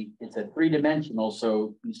is it's a 3-dimensional.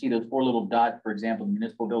 So you see those 4 little dots, for example, the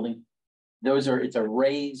municipal building. It's a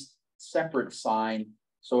raised separate sign.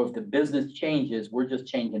 So if the business changes, we're just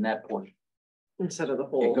changing that portion. Instead of the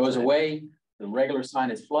whole. It goes away. The regular sign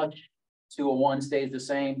is flush. 201 stays the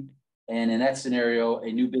same. And in that scenario,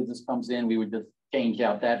 a new business comes in, we would just change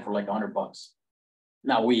out that for like $100.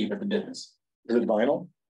 Not we, but the business. Is it vinyl?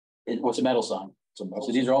 It's a metal sign. So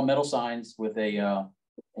these are all metal signs with a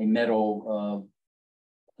metal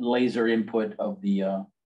laser input of the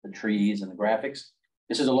trees and the graphics.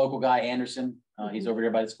 This is a local guy, Anderson. He's over there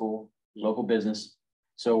by the school, local business.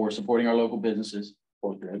 So we're supporting our local businesses.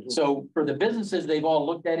 So for the businesses, they've all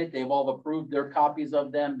looked at it, they've all approved their copies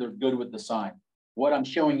of them, they're good with the sign. What I'm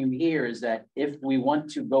showing you here is that if we want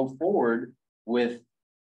to go forward with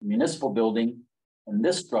municipal building and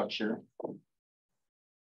this structure,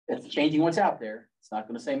 it's changing what's out there. It's not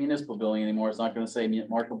gonna say municipal building anymore, it's not gonna say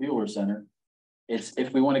Marshall Bueller Center. It's,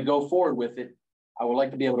 if we wanna go forward with it, I would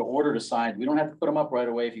like to be able to order the signs. We don't have to put them up right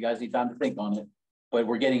away if you guys need time to think on it. But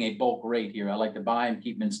we're getting a bulk rate here. I like to buy them,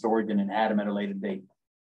 keep them in storage, and then add them at a later date.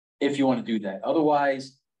 If you want to do that.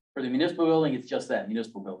 Otherwise, for the municipal building, it's just that,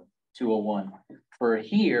 municipal building, 201. For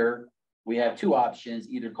here, we have two options,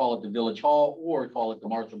 either call it the Village Hall or call it the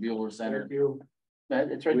Marshall Bueller Center.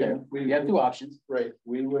 It's right there. We have two options. Right,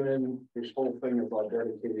 we went in this whole thing about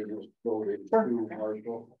dedicating this building to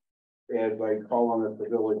Marshall. And by calling it the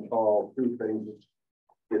Village Hall, two things.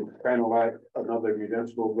 It's kind of like another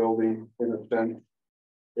municipal building in a sense.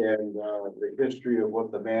 And the history of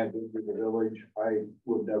what the man did to the village, I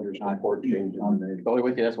would never support changing the name. Totally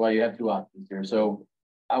with you. That's why you have two options here. So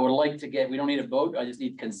I would like to get, we don't need a vote. I just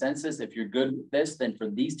need consensus. If you're good with this, then for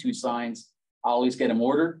these two signs, I'll always get them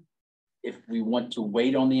ordered. If we want to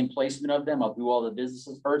wait on the emplacement of them, I'll do all the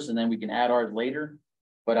businesses first and then we can add ours later.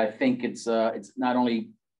 But I think it's not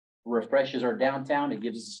only refreshes our downtown, it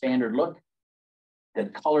gives us a standard look. The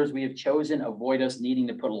colors we have chosen avoid us needing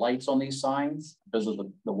to put lights on these signs because of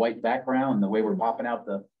the white background and the way we're popping out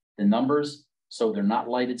the numbers. So they're not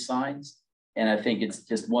lighted signs. And I think it's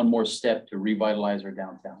just one more step to revitalize our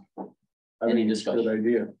downtown. Any discussion? Good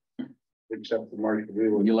idea. Except the Marshall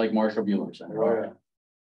Bueller. You like Marshall Bueller Center? Oh,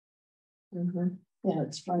 Mm-hmm. Yeah,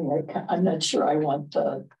 it's funny. I'm not sure I want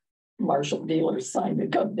Marshall Bueller sign to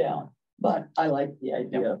come down, but I like the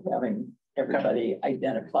idea of having everybody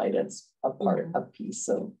identified as a piece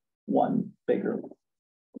of one bigger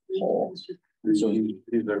whole. So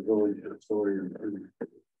these are village historians.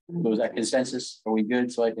 So is that consensus? Are we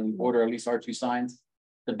good? So I can order at least our two signs?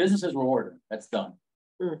 The businesses were ordered. That's done.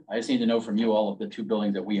 I just need to know from you all of the two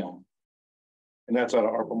buildings that we own. And that's out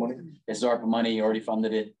of ARPA money? It's ARPA money, you already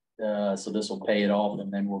funded it. So this will pay it off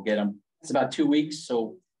and then we'll get them. It's about 2 weeks.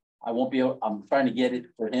 So I won't be able, I'm trying to get it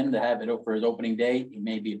for him to have it for his opening day. It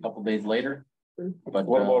may be a couple days later. But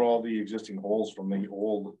what about all the existing holes from the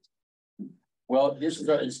old? Well, this is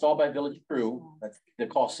installed by Village Crew. That's the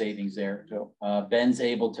cost savings there. Ben's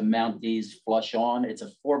able to mount these flush on. It's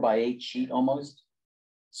a 4x8 sheet almost.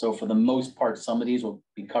 So for the most part, some of these will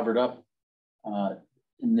be covered up.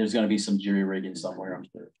 And there's going to be some jury rigging somewhere, I'm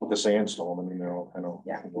sure. With the sandstone, I mean, I know.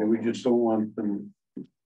 Yeah. And we just don't want them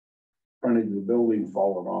frontage of the building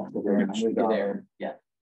falling off. There. Yeah.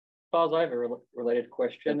 Boz, I have a related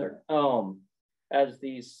question. As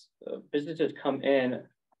these businesses come in,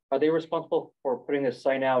 are they responsible for putting a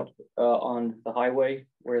sign out on the highway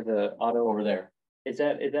where the auto Over there? Is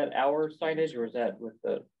that our signage or is that with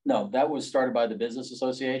the? No, that was started by the Business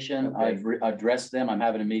Association. Okay. I've addressed them. I'm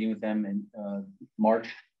having a meeting with them in March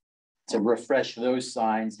to refresh those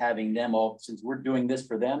signs, having them all, since we're doing this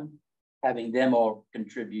for them, having them all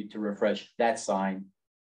contribute to refresh that sign.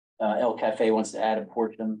 El Cafe wants to add a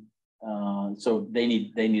portion. So they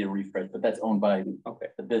need a refresh, but that's owned by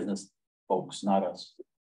the business folks, not us.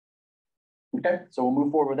 Okay, so we'll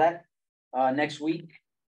move forward with that. Next week,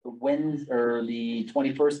 the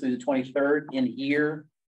 21st through the 23rd in here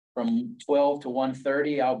from 12 to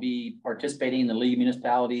 1:30, I'll be participating in the League of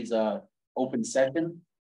Municipalities open session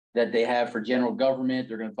that they have for general government.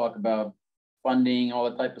 They're going to talk about funding, all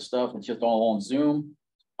that type of stuff. It's just all on Zoom.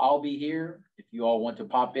 I'll be here. If you all want to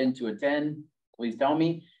pop in to attend, please tell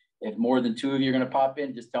me. If more than 2 of you are going to pop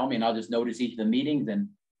in, just tell me and I'll just notice each of the meetings and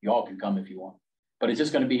you all can come if you want. But it's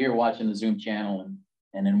just going to be here watching the Zoom channel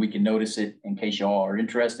and then we can notice it in case you all are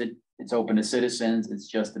interested. It's open to citizens. It's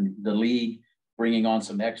just the league bringing on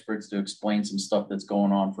some experts to explain some stuff that's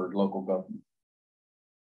going on for local government.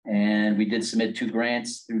 And we did submit 2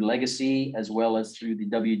 grants through Legacy as well as through the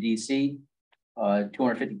WDC,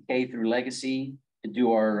 $250K through Legacy to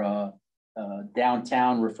do our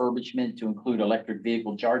downtown refurbishment to include electric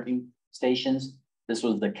vehicle charging stations. This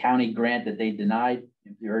was the county grant that they denied,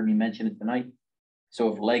 if you heard me mention it tonight. So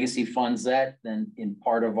if Legacy funds that, then in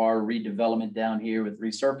part of our redevelopment down here with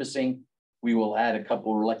resurfacing, we will add a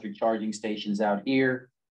couple of electric charging stations out here,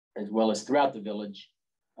 as well as throughout the village,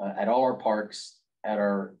 at all our parks, at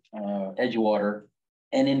our Edgewater,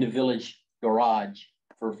 and in the village garage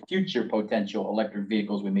for future potential electric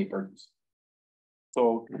vehicles we may purchase.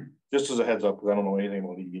 So just as a heads up, because I don't know anything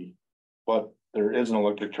about EV, but there is an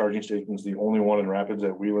electric charging station. It's the only one in Rapids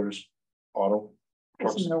at Wheeler's Auto.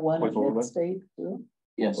 Isn't there one at Mid-State too?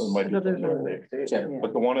 Yes. Well, it might be Yeah.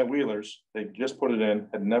 But the one at Wheeler's, they just put it in,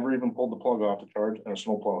 had never even pulled the plug off to charge, and a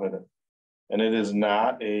snowplow hit it. And it is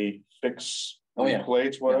not a fix, Oh, yeah.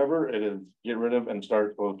 replace, whatever, it is get rid of and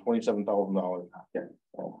start for $27,000.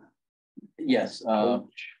 Yes,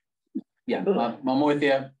 yeah, I'm with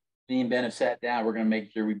you. Me and Ben have sat down. We're gonna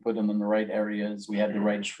make sure we put them in the right areas. We have the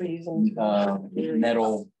right Trees and.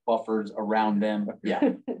 metal buffers around them.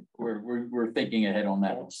 Yeah, we're thinking ahead on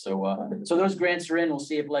that. So, so those grants are in. We'll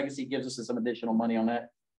see if Legacy gives us some additional money on that.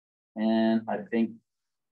 And I think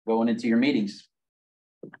going into your meetings.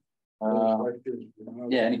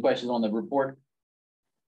 Yeah, any questions on the report?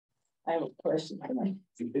 I have a question. Can I?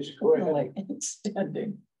 Just go ahead. Like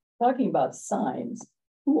extending, talking about signs,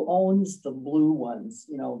 who owns the blue ones,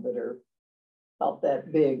 you know, that are about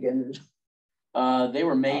that big and? They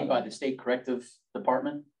were made by the State Corrective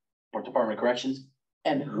Department or Department of Corrections.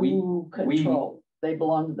 And who control? They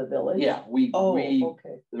belong to the village? Yeah,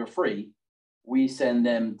 okay. They're free. We send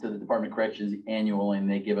them to the Department of Corrections annually and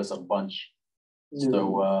they give us a bunch.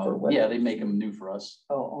 So, yeah, they make them new for us.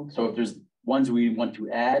 Oh, okay. So if there's ones we want to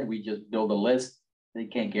add, we just build a list. They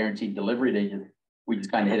can't guarantee delivery. We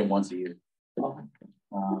just kind of hit them once a year.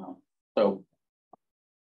 So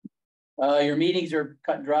your meetings are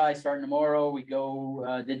cut and dry starting tomorrow. We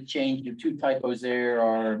did change the 2 typos there,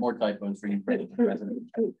 or more typos for you,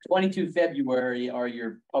 President. 22 February are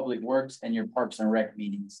your Public Works and your Parks and Rec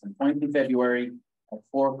meetings. And 22 February at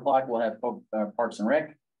 4 o'clock, we'll have Parks and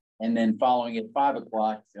Rec. And then following at 5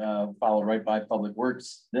 o'clock, followed right by Public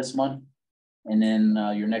Works this month. And then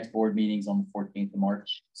your next board meetings on the 14th of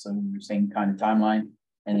March. So same kind of timeline.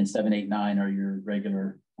 And then 7, 8, 9 are your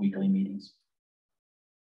regular weekly meetings.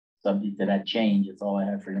 Subject to that change, it's all I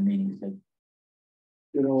have for your meetings.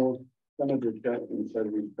 You know, Senator Testin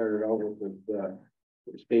said we started out with the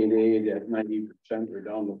state aid at 90%, or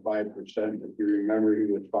down to 5%. If you remember, he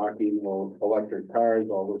was talking about electric cars,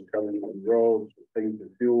 all this coming on the roads, things, the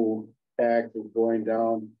fuel taxes going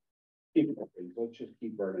down. Let's just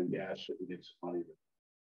keep burning gas so we get some money.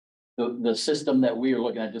 The system that we are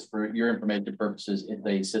looking at, just for your information purposes, is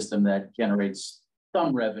a system that generates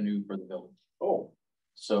some revenue for the village. Oh.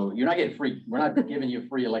 So you're not getting free, we're not giving you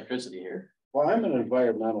free electricity here. Well, I'm an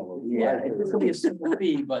environmentalist. Yeah, it's gonna be a simple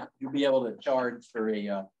fee, but you'll be able to charge for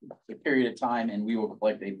a period of time, and we will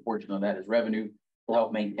collect a portion of that as revenue to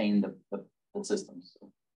help maintain the systems.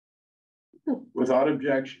 Without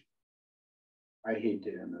objection. I hate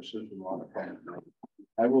to end this. This is a lot of fun.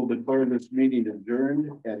 I will declare this meeting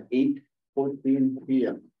adjourned at 8:14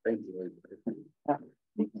 p.m. Thank you.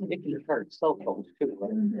 You can charge cell phones too,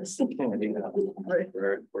 right?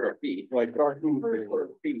 For a fee. Like cartoon for a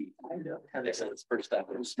fee. I know. How they said it's first step.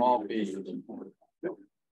 Small fee. This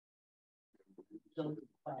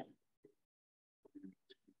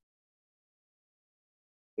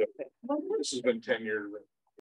has been 10 years.